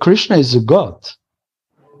that Krishna is a God.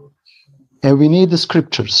 And we need the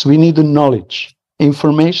scriptures, we need the knowledge,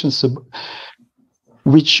 information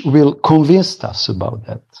which will convince us about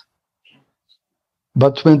that.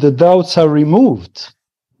 But when the doubts are removed,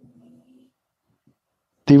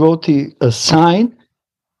 devotee assign,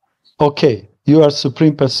 okay, you are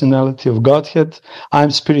Supreme Personality of Godhead, I'm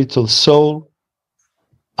spiritual soul,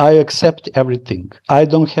 I accept everything, I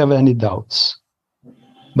don't have any doubts.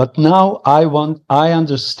 But now I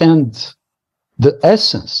understand the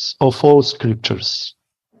essence of all scriptures.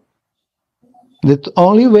 The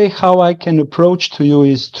only way how I can approach to you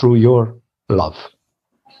is through your love.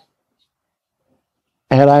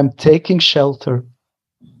 And I'm taking shelter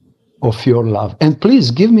of your love. And please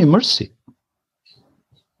give me mercy.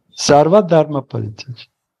 Sarva Dharma Parityaj.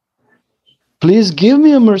 Please give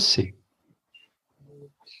me a mercy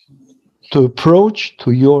to approach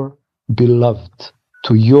to your beloved,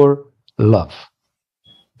 to your love.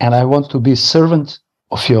 And I want to be servant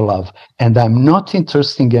of your love. And I'm not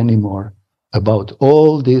interested anymore about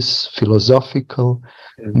all this philosophical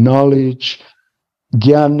knowledge,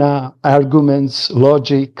 jnana, arguments,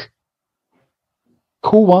 logic.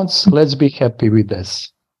 Who wants, let's be happy with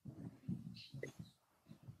this.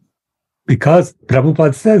 Because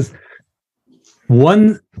Prabhupada says,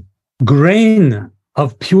 one grain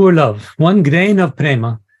of pure love, one grain of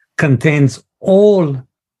prema contains all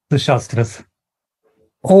the Shastras,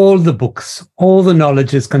 all the books, all the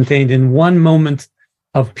knowledge is contained in one moment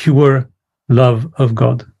of pure love of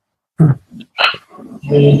God.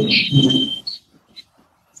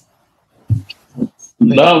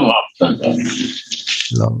 Love after God.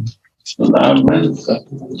 Love. Love means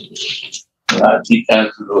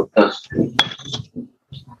Radhika's lotus feet.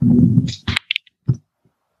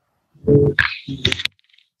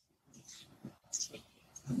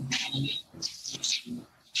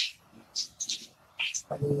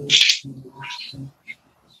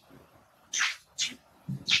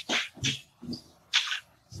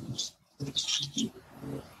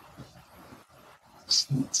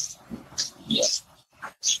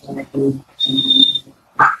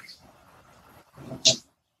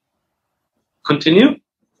 Continue.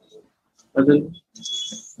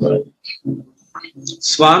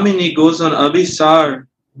 Swamini goes on Abhisar,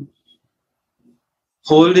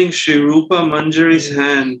 holding Sri Rupa Manjari's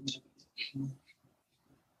hand.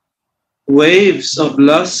 Waves of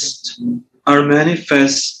lust are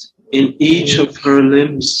manifest in each of her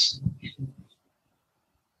limbs.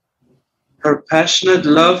 Her passionate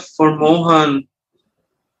love for Mohan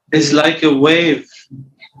is like a wave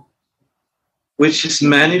which is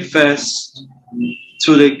manifest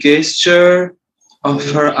through the gesture of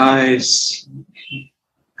her eyes,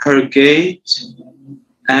 her gait,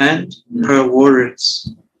 and her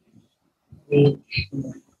words.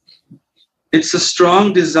 It's a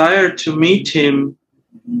strong desire to meet him,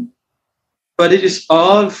 but it is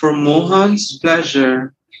all for Mohan's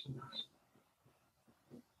pleasure.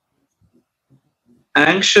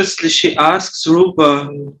 Anxiously, she asks Rupa,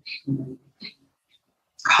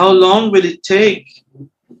 "How long will it take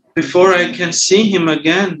before I can see him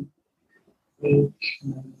again?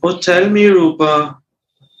 Oh, tell me, Rupa,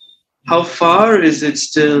 how far is it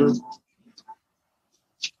still?"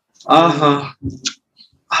 Aha,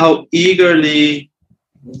 how eagerly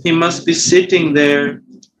he must be sitting there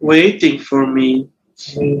waiting for me.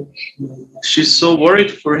 She's so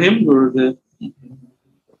worried for him, Gurudev.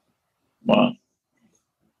 Wow.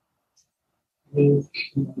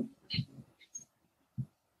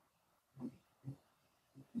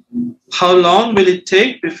 How long will it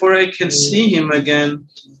take before I can see him again?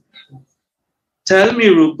 Tell me,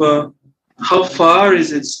 Rupa, how far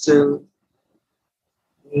is it still?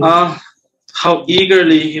 Ah, how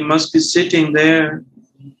eagerly he must be sitting there,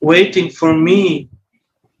 waiting for me.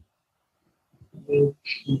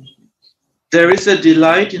 There is a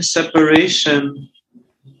delight in separation,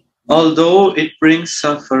 although it brings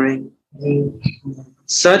suffering.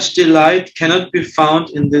 Such delight cannot be found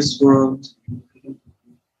in this world.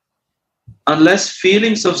 Unless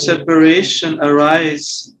feelings of separation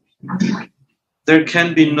arise, there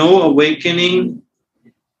can be no awakening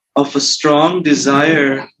of a strong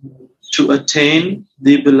desire to attain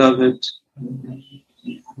the beloved.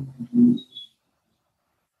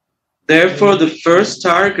 Therefore, the first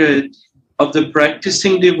target of the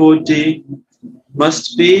practicing devotee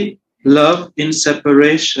must be love in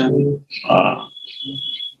separation.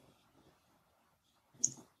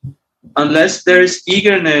 Unless there is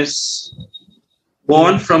eagerness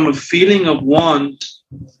born from a feeling of want,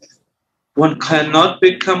 one cannot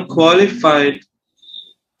become qualified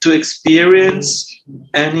to experience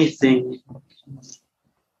anything.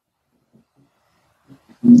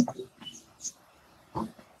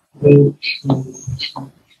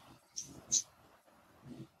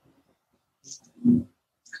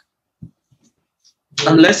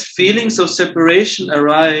 Unless feelings of separation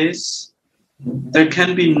arise, there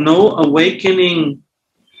can be no awakening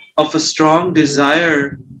of a strong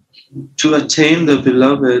desire to attain the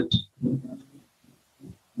beloved.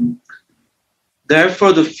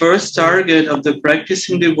 Therefore, the first target of the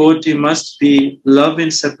practicing devotee must be love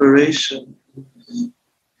in separation.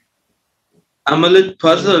 I'm a little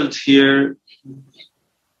puzzled here.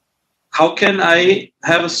 How can I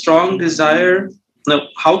have a strong desire? No,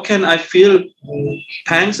 how can I feel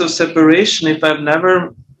pangs of separation if I've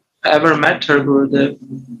never ever met her, Gurudev?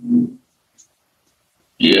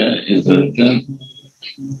 Yeah, is a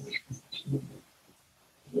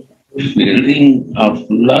feeling of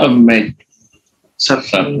love makes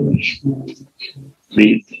separation.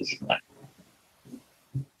 Lead this life.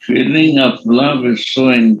 Feeling of love is so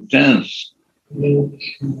intense.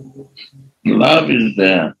 Love is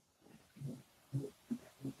there.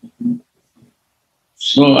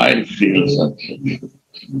 So I feel such.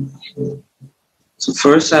 So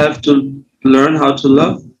first I have to learn how to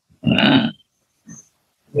love.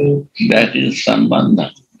 That is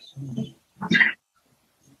sambandha.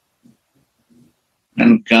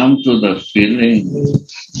 And come to the feeling.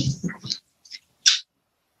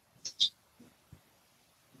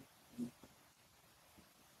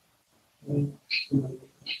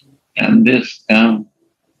 And this comes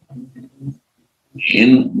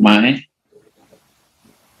in my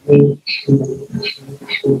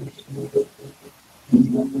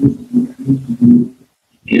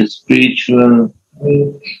spiritual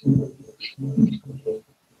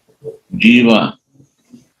Jiva,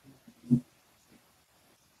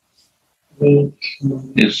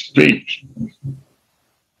 the spirit,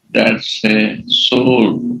 that's a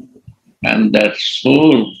soul, and that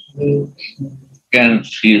soul can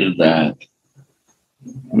feel that.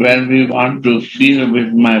 When we want to feel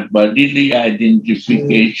with my bodily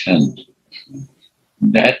identification,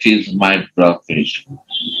 that is my blockage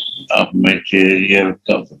of material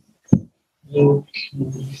cover.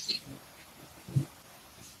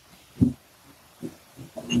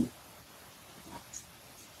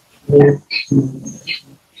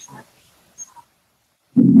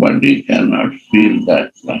 Body cannot feel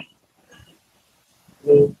that way.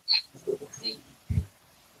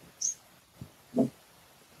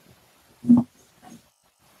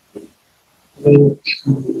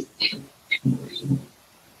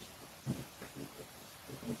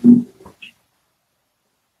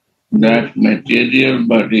 That material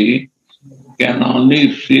body can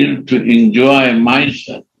only feel to enjoy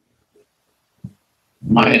myself,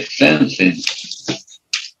 my senses.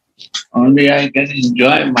 Only I can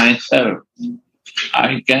enjoy myself.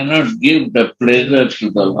 I cannot give the pleasure to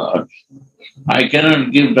the Lord. I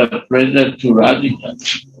cannot give the pleasure to Radhika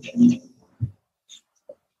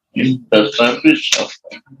in the service of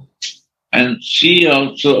her. And she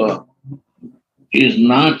also is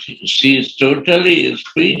not, she is totally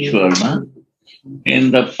spiritual, no?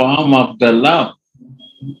 In the form of the love.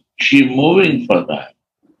 She moving for that.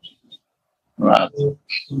 Rather,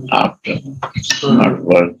 after not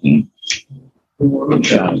working. Yeah.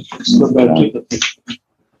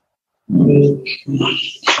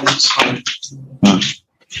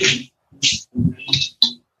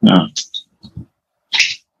 No.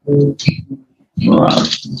 Wow.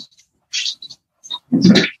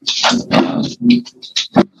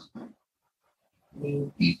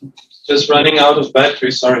 Just running out of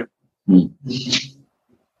battery, sorry.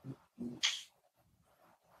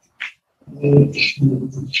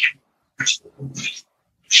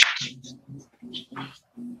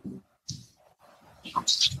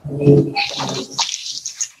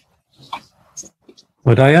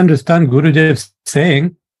 What I understand Gurudev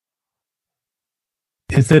saying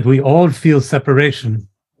is that we all feel separation,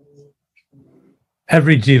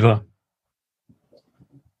 every jiva.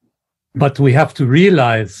 But we have to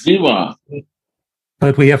realize,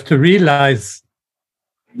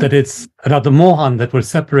 that it's Radha Mohan that we're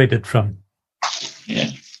separated from.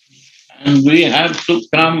 Yeah. And we have to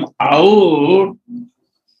come out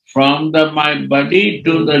from my body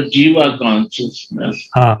to the jiva consciousness.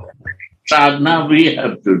 Sadhana we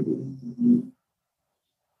have to do.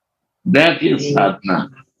 That is sadhana.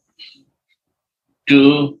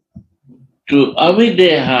 To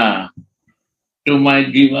avideha, to my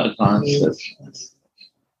jiva consciousness.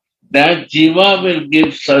 That jiva will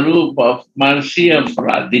give sarup of mercy of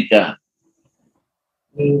Radhika.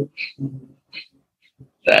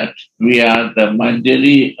 That we are the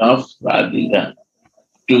Manjari of Radhika.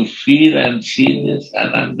 To feel and see this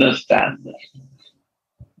and understand that.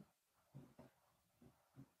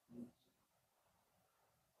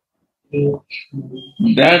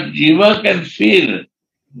 That jiva can feel,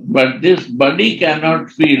 but this body cannot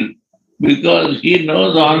feel because he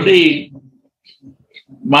knows only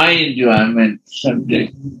my enjoyment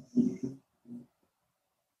subject.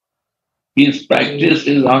 His practice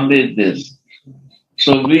is only this.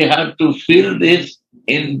 So we have to feel this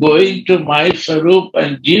in going to my sarup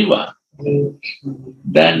and jiva.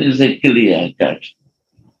 Then is a clear cut.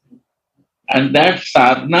 And that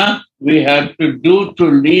sadhana we have to do to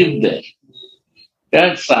live there.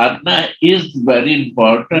 That sadhana is very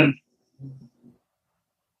important.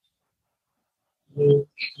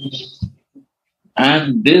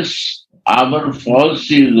 And this, our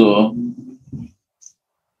false ego,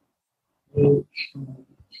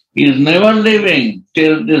 is never living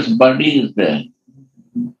till this body is there.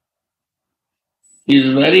 He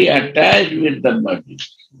is very attached with the body.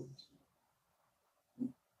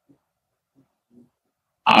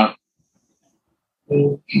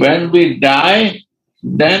 When we die,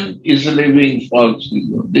 then is living false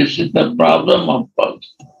ego. This is the problem of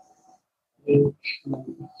false ego.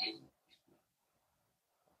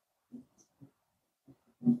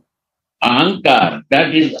 Ahankar,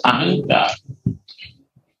 that is ahankar.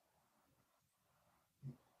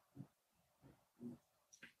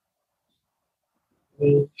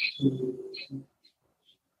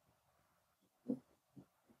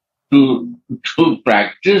 To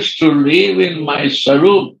practice to live in my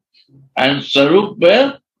sarup, and sarup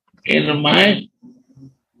where? In my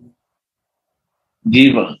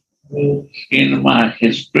jiva, in my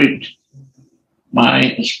spirit,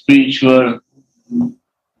 my spiritual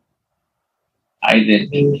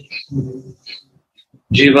identity.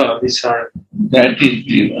 Jiva Avisar. That is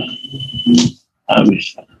Jiva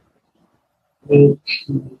Avisar.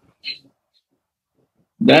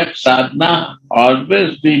 That sadhana,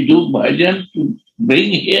 always we do bhajan to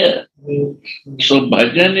bring here. So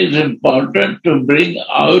bhajan is important to bring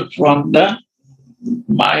out from the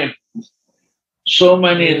my so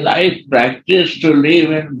many life practice to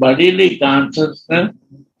live in bodily consciousness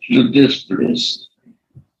to this place.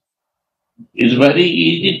 It's very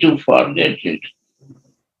easy to forget it.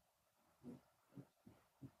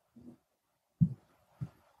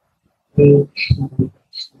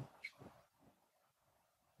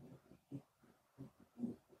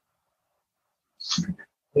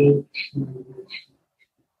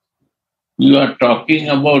 You are talking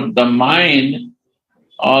about the mind.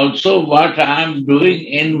 Also, what I am doing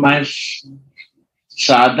in my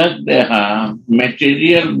sadhak deha,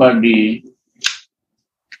 material body,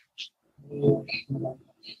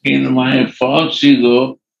 in my false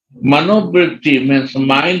ego, manobritti means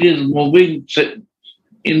mind is moving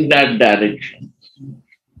in that direction.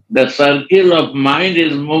 The circle of mind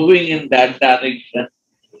is moving in that direction.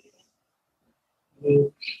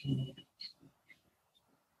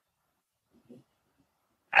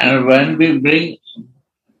 And when we bring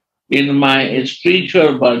in my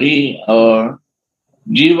spiritual body or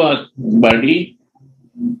jiva body,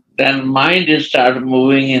 then mind start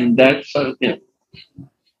moving in that circle.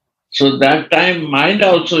 So that time mind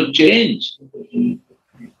also change.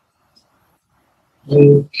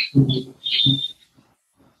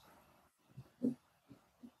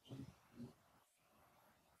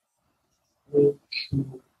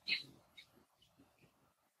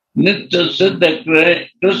 Nitya Siddha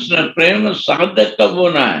Krishna Prema Sadhaka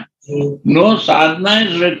Guna. No sadhana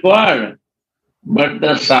is required, but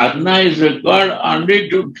the sadhana is required only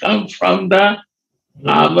to come from the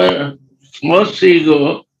our first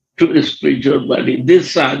ego to spiritual body.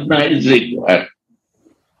 This sadhana is required.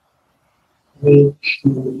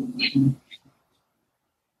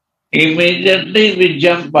 Immediately we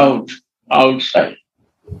jump outside.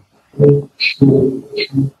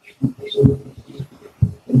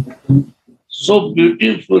 So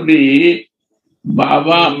beautifully,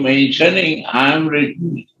 Baba mentioning, I am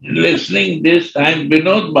listening this time,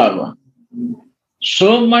 Vinod Baba.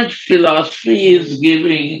 So much philosophy is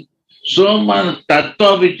giving, so much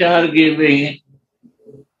tattva vichar giving,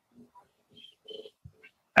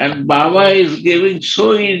 and Baba is giving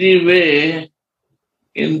so easy way,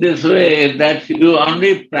 in this way that you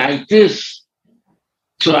only practice.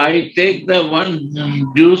 So I take the one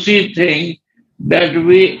juicy thing that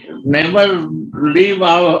we never leave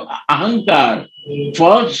our ahankar,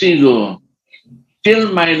 false ego,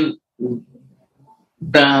 till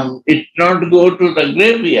it not go to the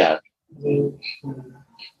graveyard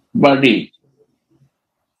body.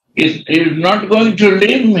 It is not going to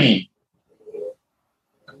leave me.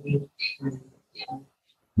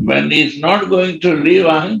 When it's not going to leave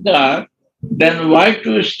ahankar, then why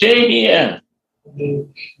to stay here?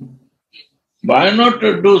 Why not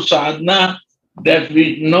to do sadhana that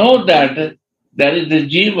we know that there is the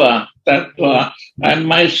jiva, tattva, and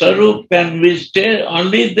my sarup, and we stay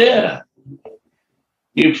only there.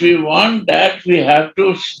 If we want that, we have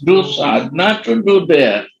to do sadhana to do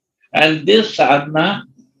there. And this sadhana,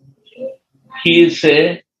 he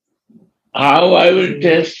say, how I will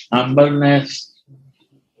test humbleness,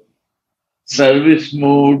 service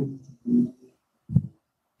mood,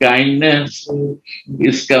 kindness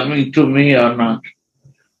is coming to me or not.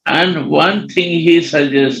 And one thing he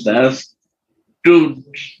suggests us, to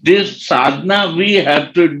this sadhana we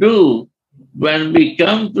have to do when we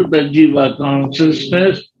come to the jiva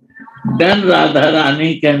consciousness, then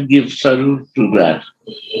Radharani can give sarup to that.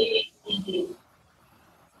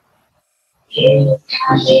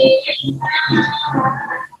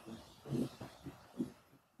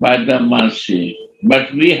 By the mercy.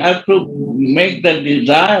 But we have to make the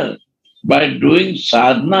desire by doing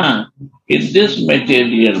sadhana in this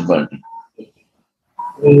material body.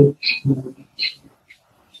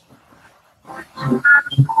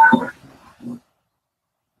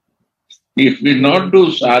 If we not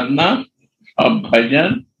do sadhana or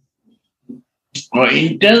bhajan or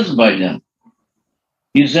intense bhajan,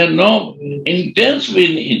 he said, no, intense we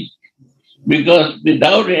need. Because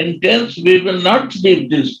without intense, we will not leave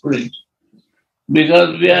this place.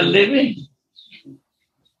 Because we are living.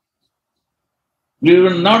 We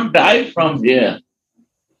will not die from here.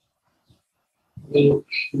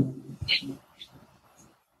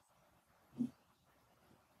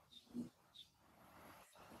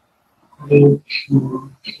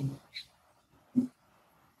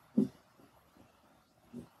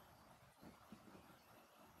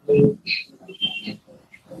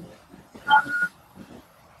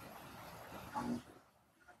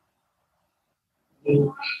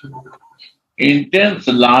 Intense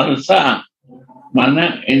lalsa,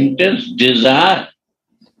 mana intense desire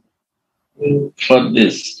for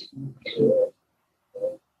this.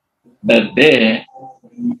 That day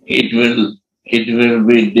it will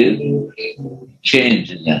be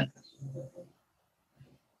changed.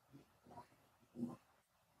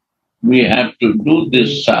 We have to do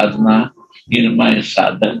this sadhana in my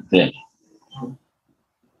sadhak there.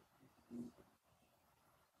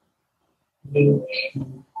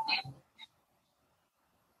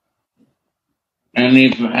 And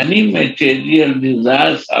if any material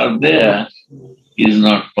desires are there, is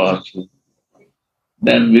not possible.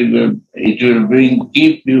 Then it will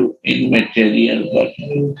keep you in material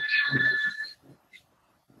body.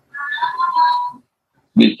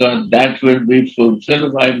 Because that will be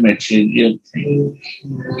fulfilled by material things.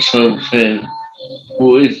 So say,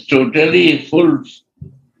 who is totally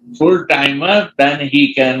full-timer, then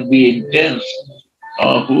he can be intense.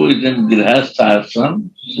 Or who is in grihastha ashram,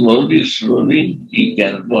 slowly he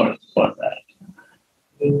can work for that.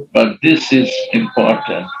 But this is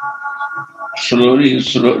important. Slowly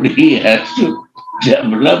he has to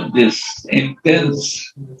develop this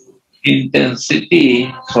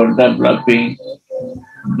intensity for developing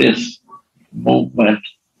this movement,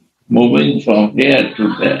 moving from here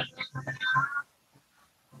to there.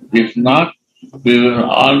 If not, we will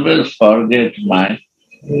always forget my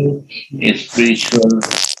spiritual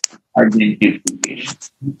identification.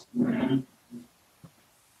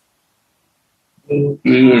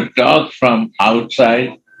 We will talk from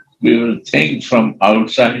outside, we will think from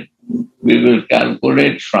outside, we will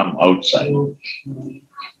calculate from outside.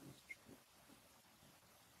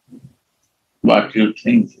 What do you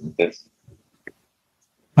think of this?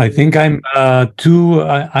 I think I'm a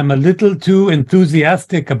little too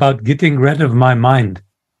enthusiastic about getting rid of my mind.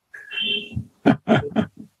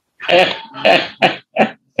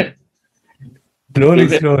 Slowly.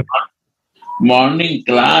 Morning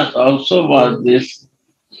class also was this,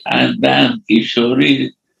 and then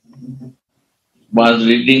Kishori was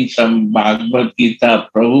reading some Bhagavad Gita,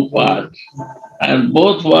 Prabhupada, and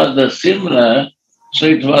both was the similar, so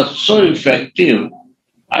it was so effective.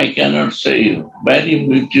 I cannot say you. Very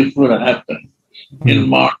beautiful happened in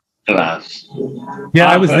morning class. Yeah,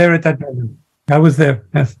 I was there at that moment. I was there,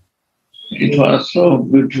 yes. It was so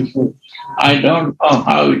beautiful. I don't know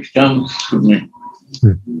how it comes to me.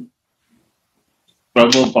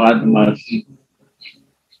 Prabhupada mercy.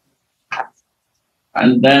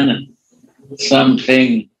 And then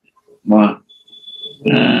something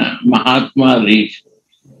Mahatma reached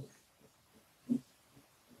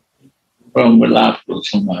from Vilapa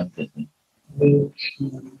Kusumanjali.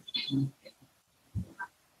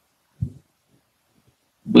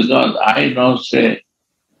 Because I don't say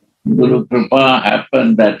Guru Kripa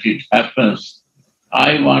happened that it happens.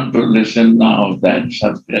 I want to listen now that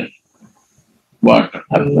subject. What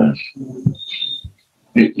happened?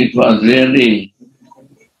 It was really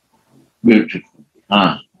beautiful.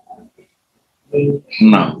 Now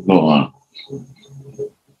go on.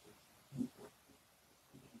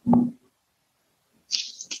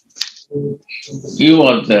 You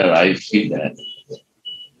were there, I see that.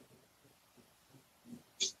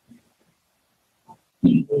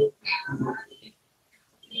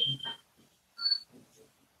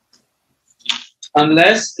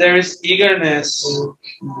 Unless there is eagerness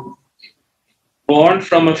born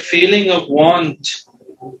from a feeling of want.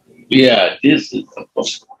 Yeah, this is the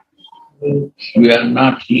problem. We are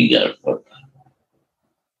not eager for that.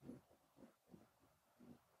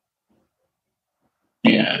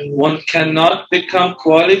 Yeah. One cannot become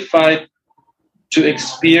qualified to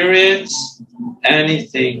experience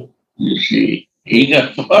anything. You see,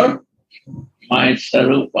 eager for my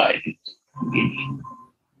sarupa.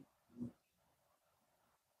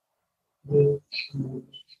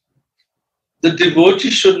 The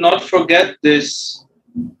devotee should not forget this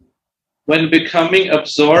when becoming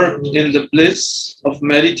absorbed in the bliss of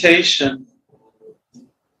meditation.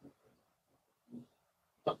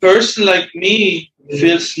 A person like me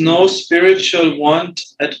feels no spiritual want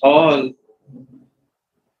at all.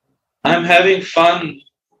 I'm having fun.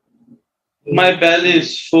 My belly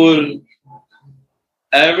is full.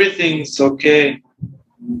 Everything's okay.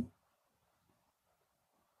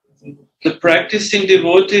 The practicing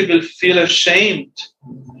devotee will feel ashamed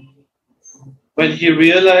when he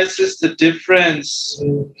realizes the difference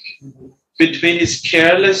between his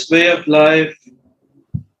careless way of life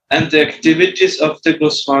and the activities of the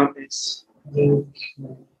Goswamis.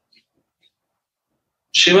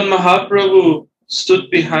 Srimad Mahaprabhu stood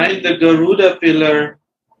behind the Garuda pillar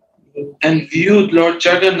and viewed Lord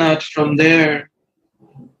Jagannath from there,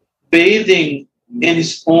 bathing in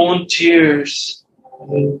his own tears.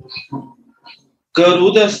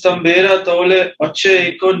 Garuda stambera tole ache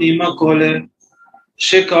eko nima kole,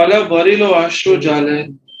 shekala varilo ashru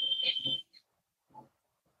jale.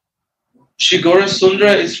 Shigora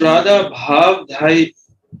Sundra is Radha Bhava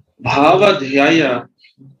Dhyaya,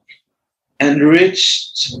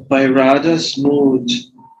 enriched by Radha's mood.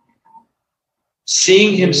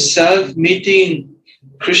 Seeing himself meeting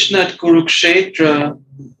Krishna at Kurukshetra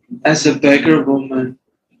as a beggar woman.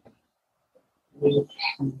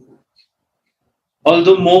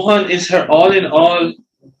 Although Mohan is her all in all,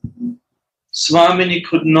 Swamini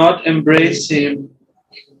could not embrace him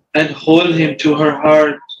and hold him to her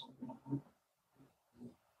heart.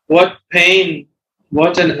 What pain,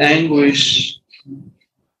 what an anguish.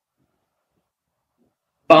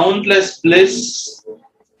 Boundless bliss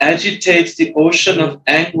agitates the ocean of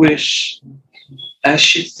anguish as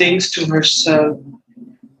she thinks to herself,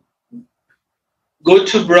 go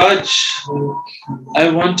to Braj, I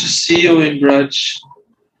want to see you in Braj.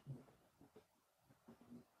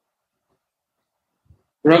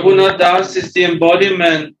 Raghunath Das is the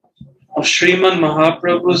embodiment of Sriman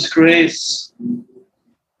Mahaprabhu's grace.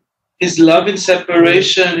 His love in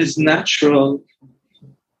separation is natural.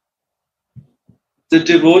 The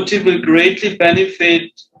devotee will greatly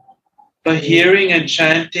benefit by hearing and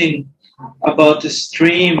chanting about the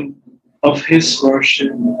stream of his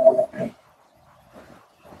worship.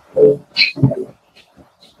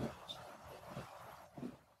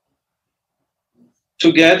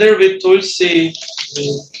 Together with Tulsi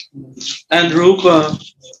and Rupa,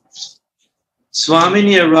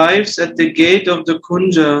 Swamini arrives at the gate of the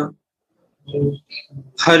Kunja,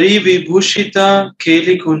 Hari Vibhushita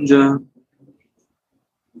Keli Kunja.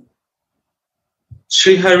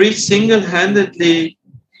 Sri Hari single-handedly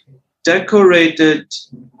decorated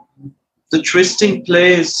the trysting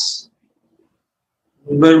place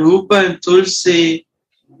where Rupa and Tulsi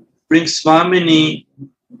bring Swamini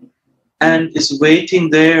and is waiting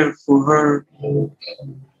there for her.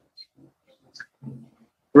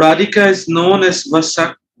 Radhika is known as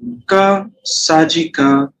Vasaka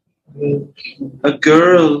Sajika, a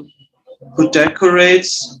girl who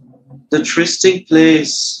decorates the trysting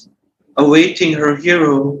place awaiting her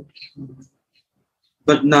hero.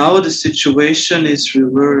 But now the situation is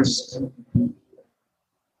reversed.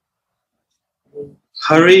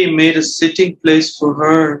 Hari made a sitting place for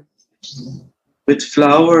her with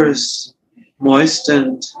flowers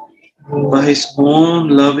moistened by his own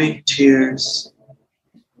loving tears.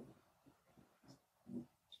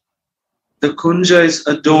 The kunja is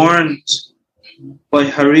adorned by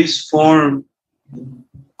Hari's form,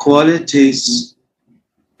 qualities,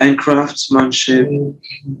 and craftsmanship.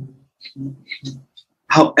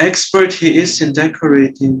 How expert he is in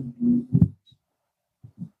decorating.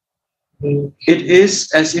 It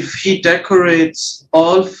is as if he decorates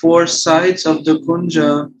all four sides of the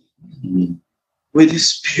kunja with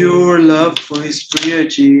his pure love for his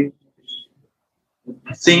Priyaji,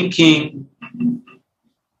 thinking,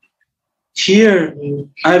 here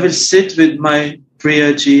I will sit with my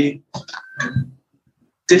Priyaji.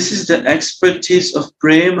 This is the expertise of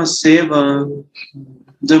Prema Seva,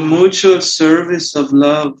 the mutual service of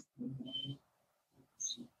love.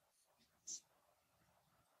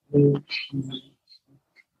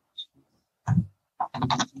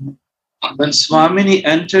 When Swamini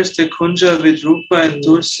enters the kunja with Rupa and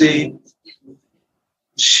Tulsi,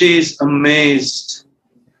 she is amazed.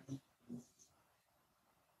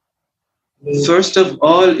 First of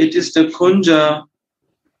all, it is the kunja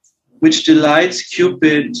which delights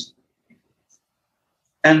Cupid,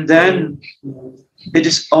 and then it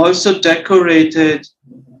is also decorated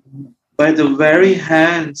by the very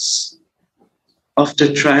hands of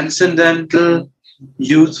the transcendental,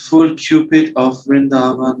 youthful Cupid of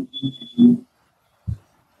Vrindavan.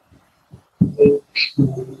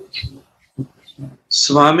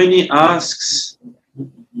 Swamini asks,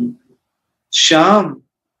 Shyam,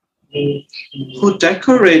 who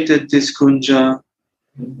decorated this kunja?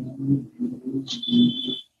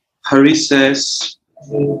 Hari says,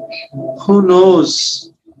 who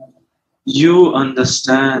knows? You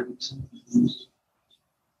understand.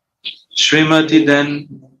 Srimati then,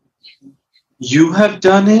 you have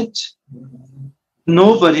done it?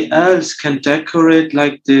 Nobody else can decorate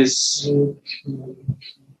like this.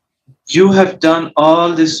 You have done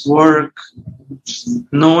all this work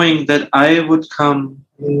knowing that I would come.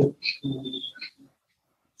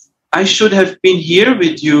 I should have been here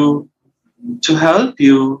with you to help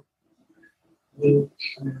you.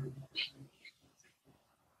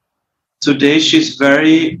 Today she's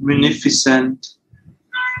very munificent.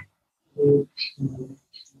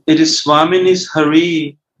 It is Swamini's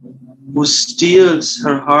Hari who steals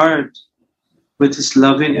her heart with his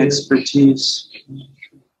loving expertise.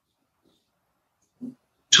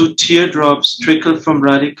 2 teardrops trickle from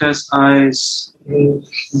Radhika's eyes.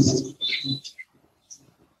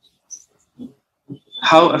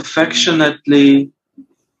 How affectionately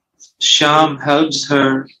Shyam helps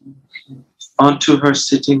her onto her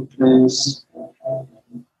sitting place.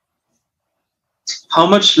 How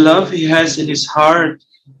much love he has in his heart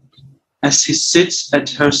as he sits at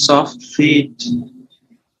her soft feet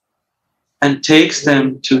and takes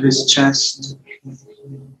them to his chest,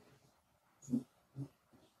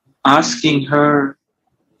 asking her,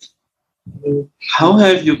 "How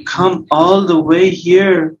have you come all the way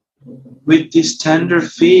here with these tender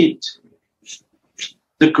feet?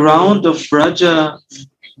 The ground of Braja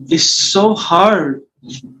is so hard."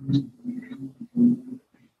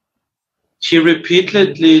 He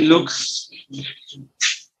repeatedly looks.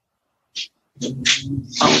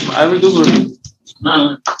 I will do it.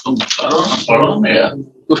 No, follow me.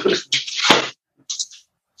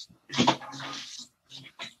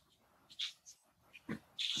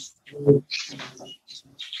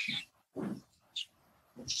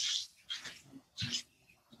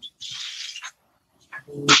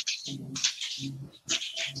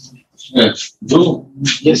 Yes, do.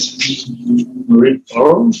 Yes. Read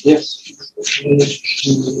all? Yes.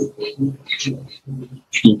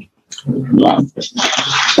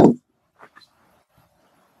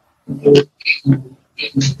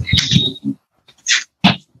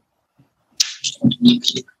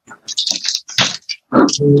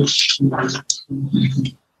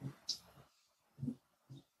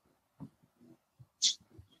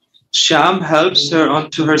 Shyam helps her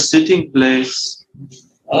onto her sitting place.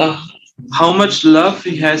 How much love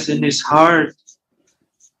he has in his heart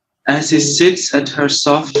as he sits at her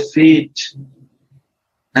soft feet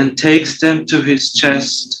and takes them to his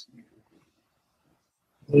chest,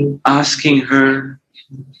 asking her,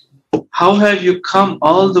 "How have you come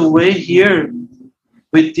all the way here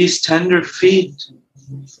with these tender feet?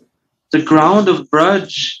 The ground of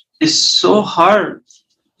Braj is so hard."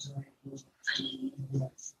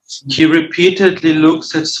 He repeatedly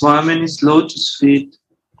looks at Swamini's lotus feet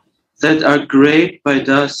that are grayed by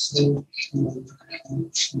dust.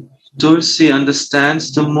 Tulsi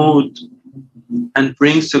understands the mood and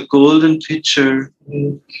brings a golden pitcher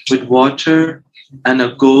with water and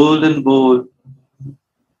a golden bowl.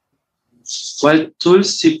 While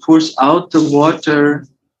Tulsi pours out the water,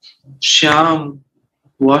 Shyam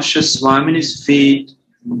washes Swamini's feet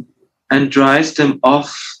and dries them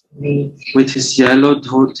off with his yellow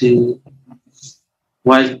dhoti,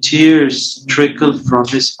 while tears trickle from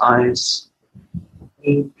his eyes.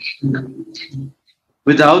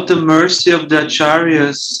 Without the mercy of the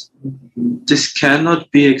acharyas, this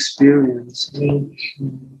cannot be experienced.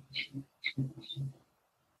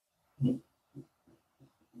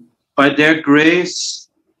 By their grace,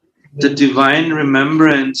 the divine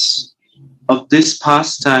remembrance of this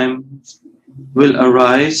pastime will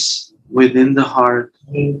arise within the heart.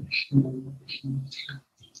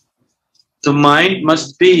 The mind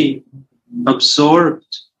must be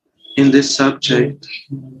absorbed in this subject.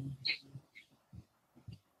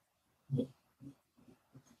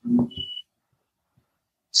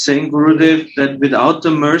 Saying Gurudev that without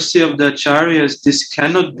the mercy of the acharyas, this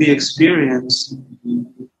cannot be experienced.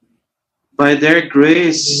 By their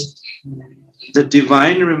grace, the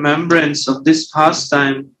divine remembrance of this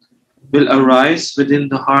pastime will arise within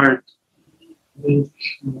the heart.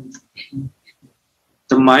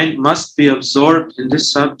 The mind must be absorbed in this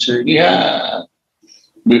subject. Yeah.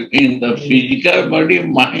 In the physical body,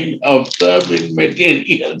 mind absorbed in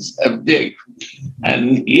material subject.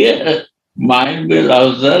 And here, mind will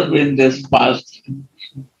observe in this past.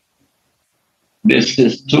 This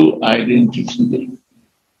is two identities.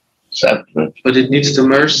 Separate. But it needs the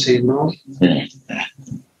mercy, no? Yeah.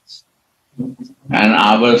 And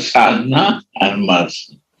our sadhana and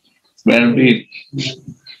mercy. When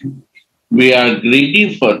we are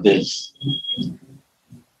greedy for this,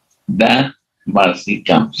 then mercy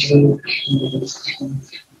comes.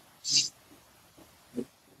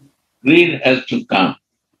 Greed has to come.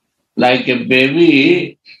 Like a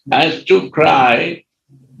baby has to cry,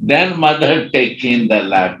 then mother takes in the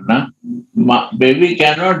lap. Na? Baby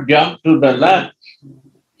cannot jump to the lap.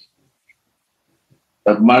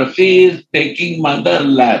 The mercy is taking mother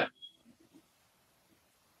lap.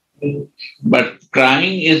 But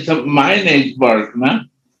crying is a managed work. Na?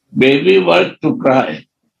 Baby work to cry.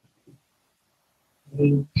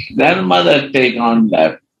 Then mother take on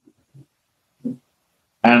lap.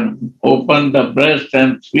 and open the breast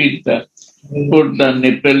and put the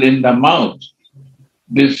nipple in the mouth.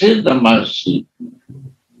 This is the mercy.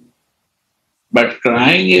 But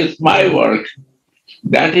crying is my work.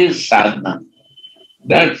 That is sadhana.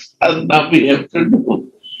 That's sadhana we have to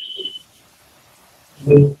do.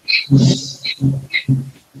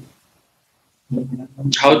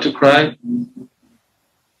 How to cry?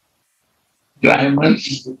 Cry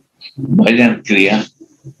means bhajan kriya.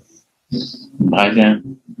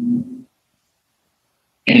 Bhajan.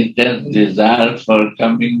 Intense desire for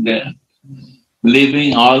coming there.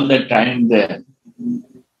 Living all the time there.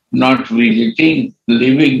 Not visiting,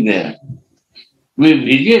 living there. We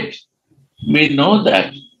visit. We know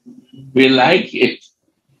that. We like it.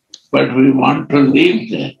 But we want to live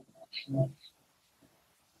there.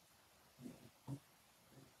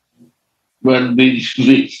 When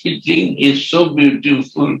visiting is so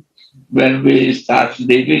beautiful, when we start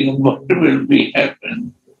living, what will be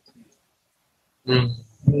happen?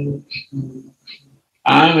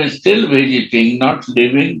 I am still visiting, not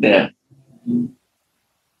living there.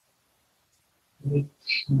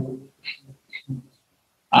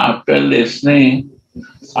 After listening,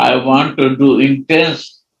 I want to do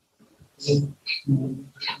intense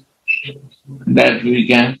that we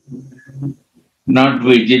can, not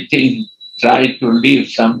visiting, try to live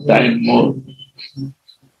some time more.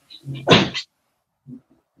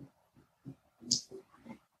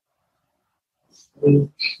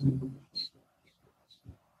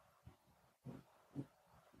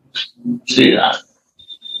 See that?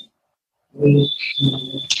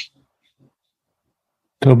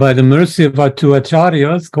 So by the mercy of our two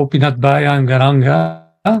acharyas, Gopinath Bhaya and Garanga,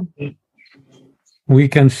 we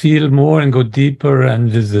can feel more and go deeper and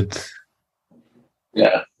visit.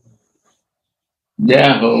 Yeah.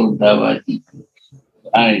 Jaho Davati.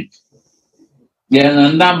 Right.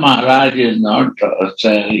 Jananda Maharaj is not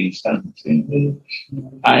saying something.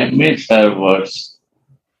 I miss her words.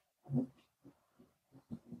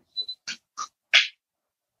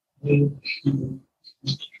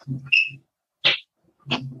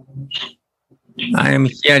 I am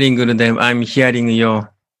hearing them. I'm hearing you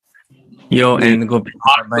and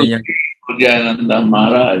Gopinath Bhaya. Jananda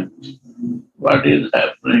Maharaj, what is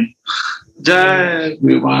happening? Jai.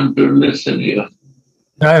 We want to listen to you.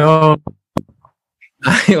 I hope.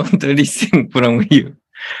 I want to listen from you.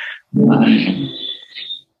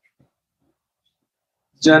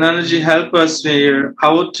 Jananaji, help us here.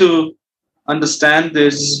 How to understand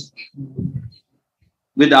this?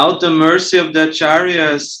 Without the mercy of the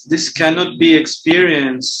acharyas, this cannot be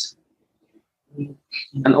experienced.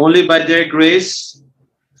 And only by their grace,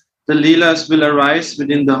 the leelas will arise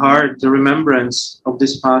within the heart, the remembrance of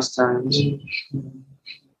these pastimes.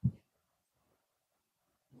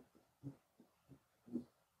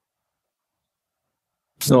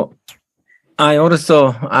 So I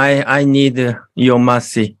need your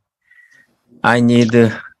mercy. I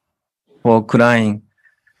need for crying.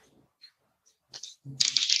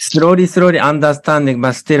 Slowly understanding,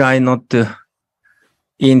 but still I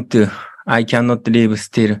cannot live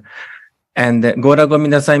still. And Gora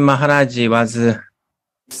Govinda Sai Maharaj was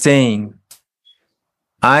saying,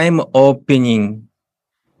 I'm opening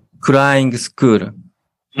crying school.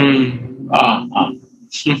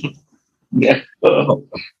 Yeah.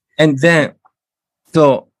 And then,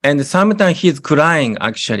 and sometimes he's crying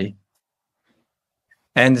actually.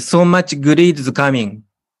 And so much greed is coming.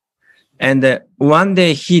 And one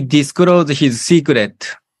day he disclosed his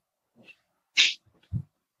secret.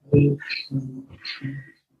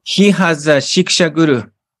 He has a Shiksha Guru.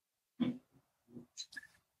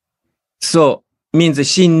 So, means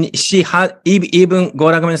she had, even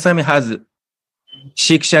Gora Govinda Swami has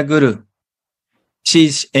Shiksha Guru.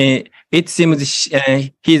 It seems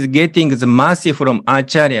he's getting the mercy from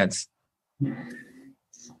acharyas.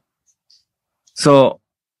 So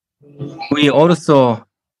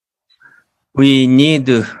we need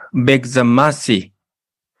to beg the mercy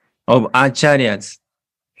of acharyas,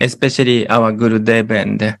 especially our Gurudev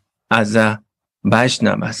and other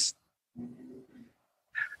Vaishnavas.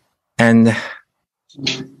 And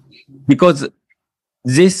because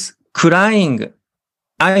this crying,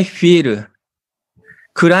 I feel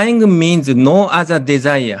crying means no other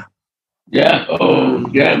desire. Yeah,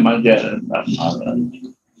 Maharaj.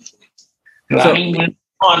 Crying means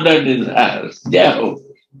no other desires. Yeah.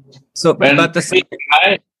 So, When but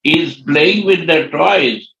he is playing with the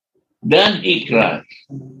toys, then he cries.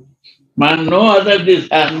 But no other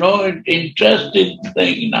desire, no interest in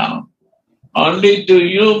thing now. Only to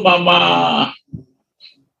you, Mama.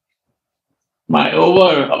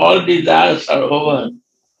 All desires are over.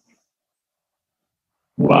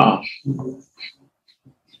 Wow.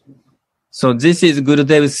 So this is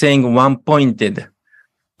Gurudev saying one-pointed.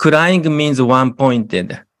 Crying means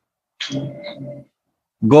one-pointed.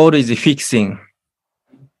 Goal is fixing.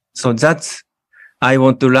 So that's, I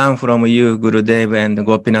want to learn from you, Gurudev and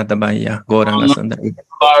Gopinath Bhaiya, Gauranga Sundari.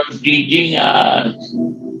 For teaching us.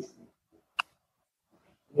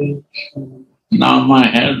 Now my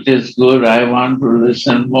health is good. I want to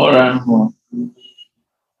listen more and more.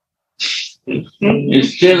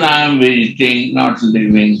 Still I am visiting, not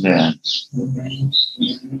living there.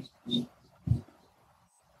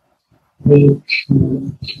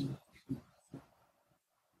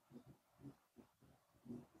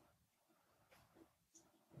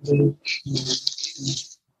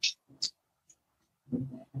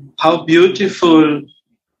 How beautiful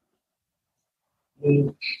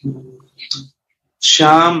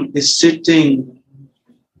Shyam is sitting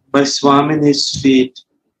by Swamini's feet.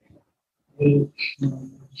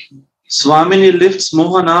 Swamini lifts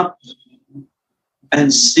Mohan up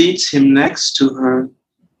and seats him next to her.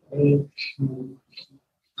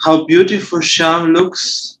 How beautiful Shyam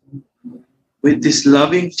looks with these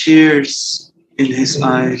loving tears in his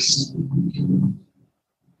eyes.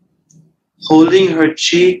 Holding her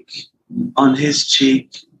cheek on his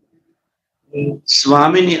cheek,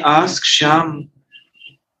 Swamini asks Shyam,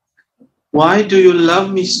 "Why do you love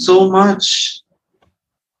me so much?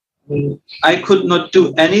 I could not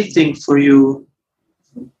do anything for you.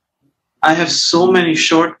 I have so many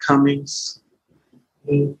shortcomings.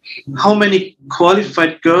 How many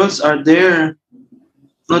qualified girls are there,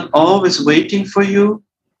 not always waiting for you?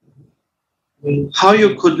 How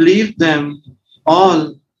you could leave them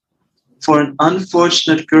all for an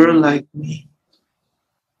unfortunate girl like me?"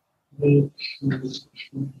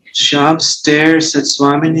 Shyam stares at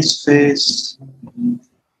Swamini's face.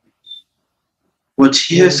 What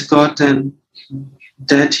he has gotten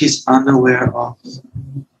that he's unaware of.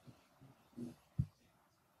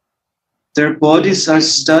 Their bodies are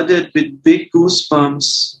studded with big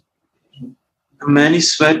goosebumps, many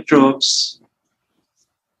sweat drops,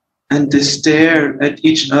 and they stare at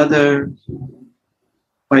each other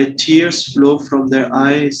while tears flow from their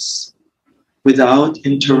eyes without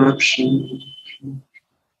interruption.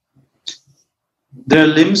 Their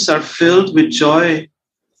limbs are filled with joy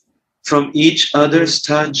from each other's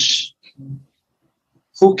touch.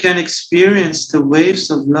 Who can experience the waves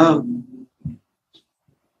of love?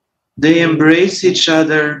 They embrace each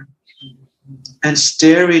other and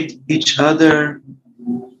stare at each other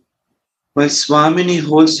while Swamini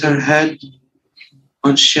holds her head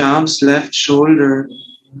on Shyam's left shoulder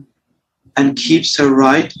and keeps her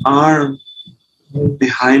right arm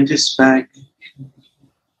behind his back.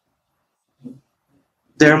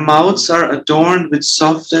 Their mouths are adorned with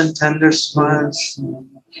soft and tender smiles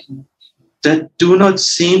that do not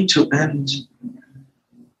seem to end.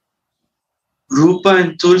 Rupa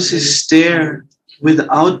and Tulsi stare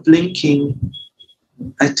without blinking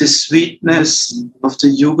at the sweetness of the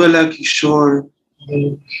Yugala Kishore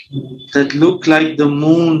that look like the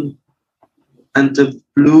moon and the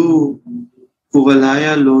blue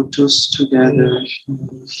Kuvalaya lotus together.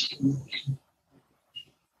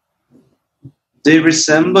 They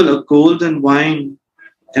resemble a golden vine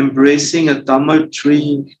embracing a tamal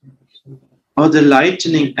tree, or the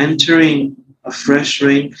lightning entering a fresh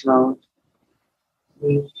rain cloud.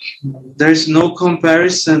 There is no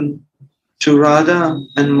comparison to Radha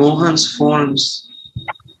and Mohan's forms.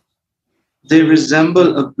 They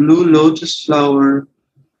resemble a blue lotus flower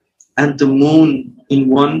and the moon in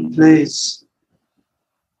one place.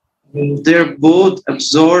 They are both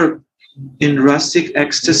absorbed in rasic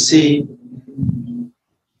ecstasy,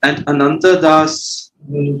 and Ananta Das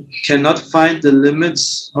cannot find the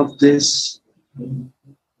limits of this.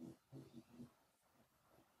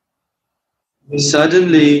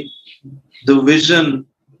 Suddenly, the vision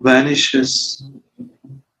vanishes.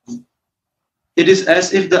 It is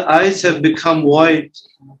as if the eyes have become white,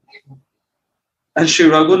 and Sri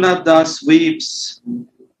Raghunath Das weeps,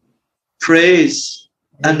 prays,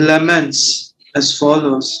 and laments as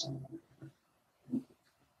follows.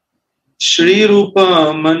 Shri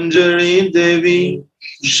Rupa Manjari Devi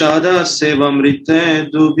Shada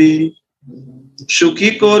Sevamrite Dubi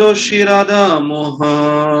Shuki Koro Shri Radha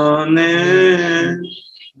Mohane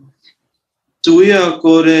Tuya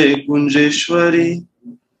Kore Kunjeshwari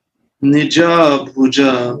Nija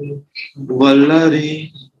Bhuja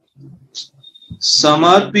Vallari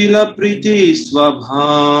Samarpila Priti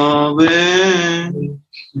Swabhave.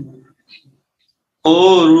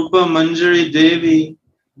 O Rupa Manjari Devi,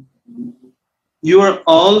 you are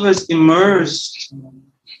always immersed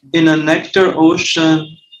in a nectar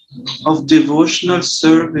ocean of devotional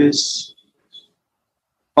service.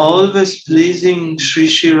 always pleasing Sri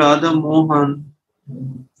Sri Radha Mohan.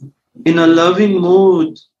 In a loving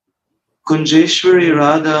mood, Kunjeshwari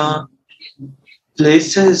Radha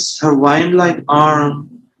places her wine-like arm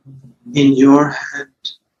in your hand.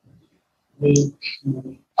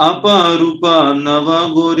 Apa Rupa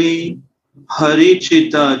Nava Gori, Hari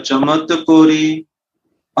Chita Chamat Kori,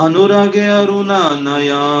 Anurage Aruna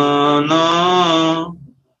Nayana,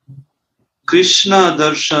 Krishna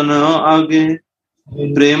Darshana Age,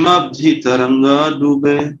 Premabdhi Taranga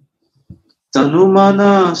Dube,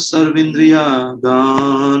 Tanumana Sarvindriya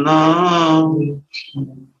Gana.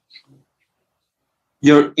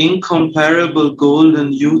 Your incomparable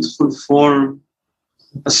golden youthful form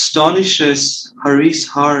astonishes Hari's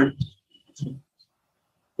heart.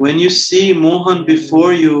 When you see Mohan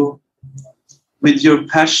before you with your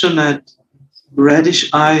passionate reddish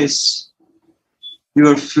eyes, you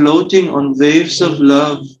are floating on waves of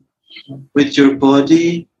love with your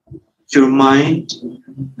body, your mind,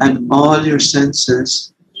 and all your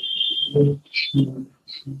senses.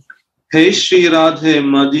 Hey Shri Radhe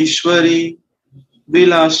Madhishwari,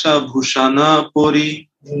 Vilasha Bhushana Puri,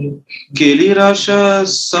 Keli Rasha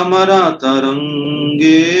Samara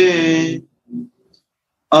Tarange,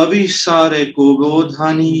 Abhisare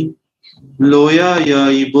Kogodhani, Loya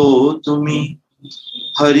Yaibo Tumi,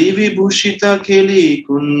 Hari Vibhushita Keli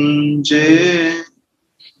Kunje.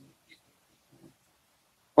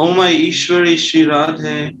 Oh my Ishwari Shri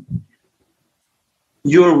Radhe,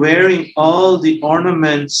 you are wearing all the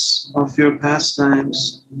ornaments of your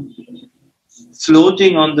pastimes,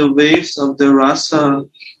 floating on the waves of the rasa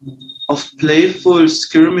of playful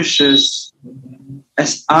skirmishes,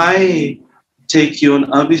 as I take you on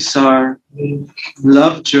Abhisar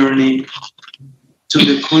love journey to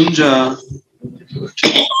the Kunja,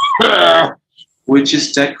 which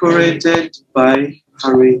is decorated by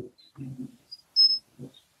Hari.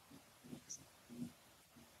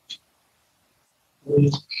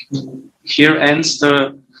 Here ends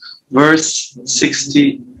the verse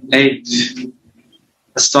 68.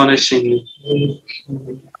 Astonishingly.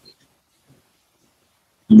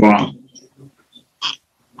 Wow.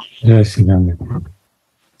 Yes,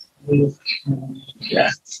 Yeah.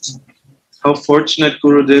 How fortunate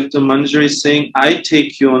Gurudev to Manjari is saying, I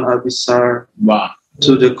take you on Abhisar Wow.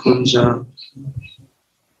 to the Kunja.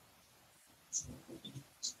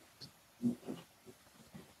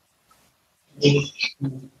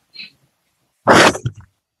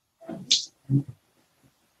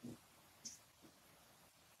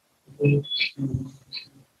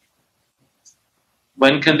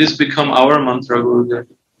 When can this become our mantra, Gurudev?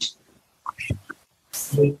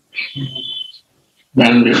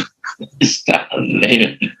 When we start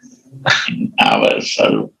living in our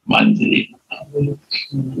Manjari,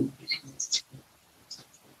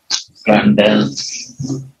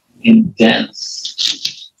 condense,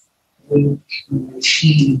 intense,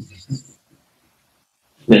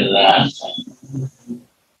 relax.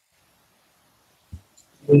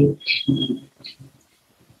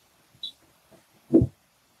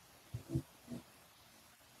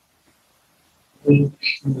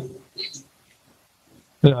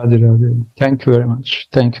 Radhe Radhe. Thank you very much.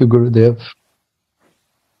 Thank you, Gurudev.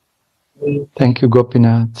 Thank you,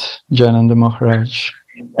 Gopinath, Jananda Maharaj.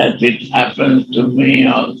 That it happened to me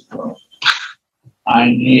also. I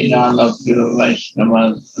need all of your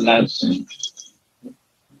Vaishnava's blessing.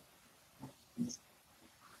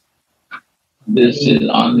 This is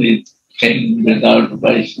only thing without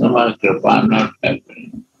Vaishnava Kripa not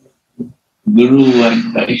happening. Guru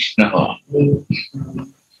and Vaishnava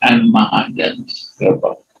and Mahajan's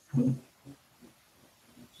Kripa.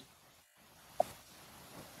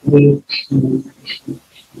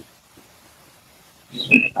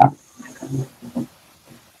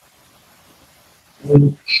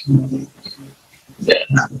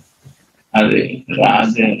 Hare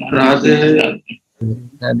Radhe Radhe.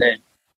 Radhe.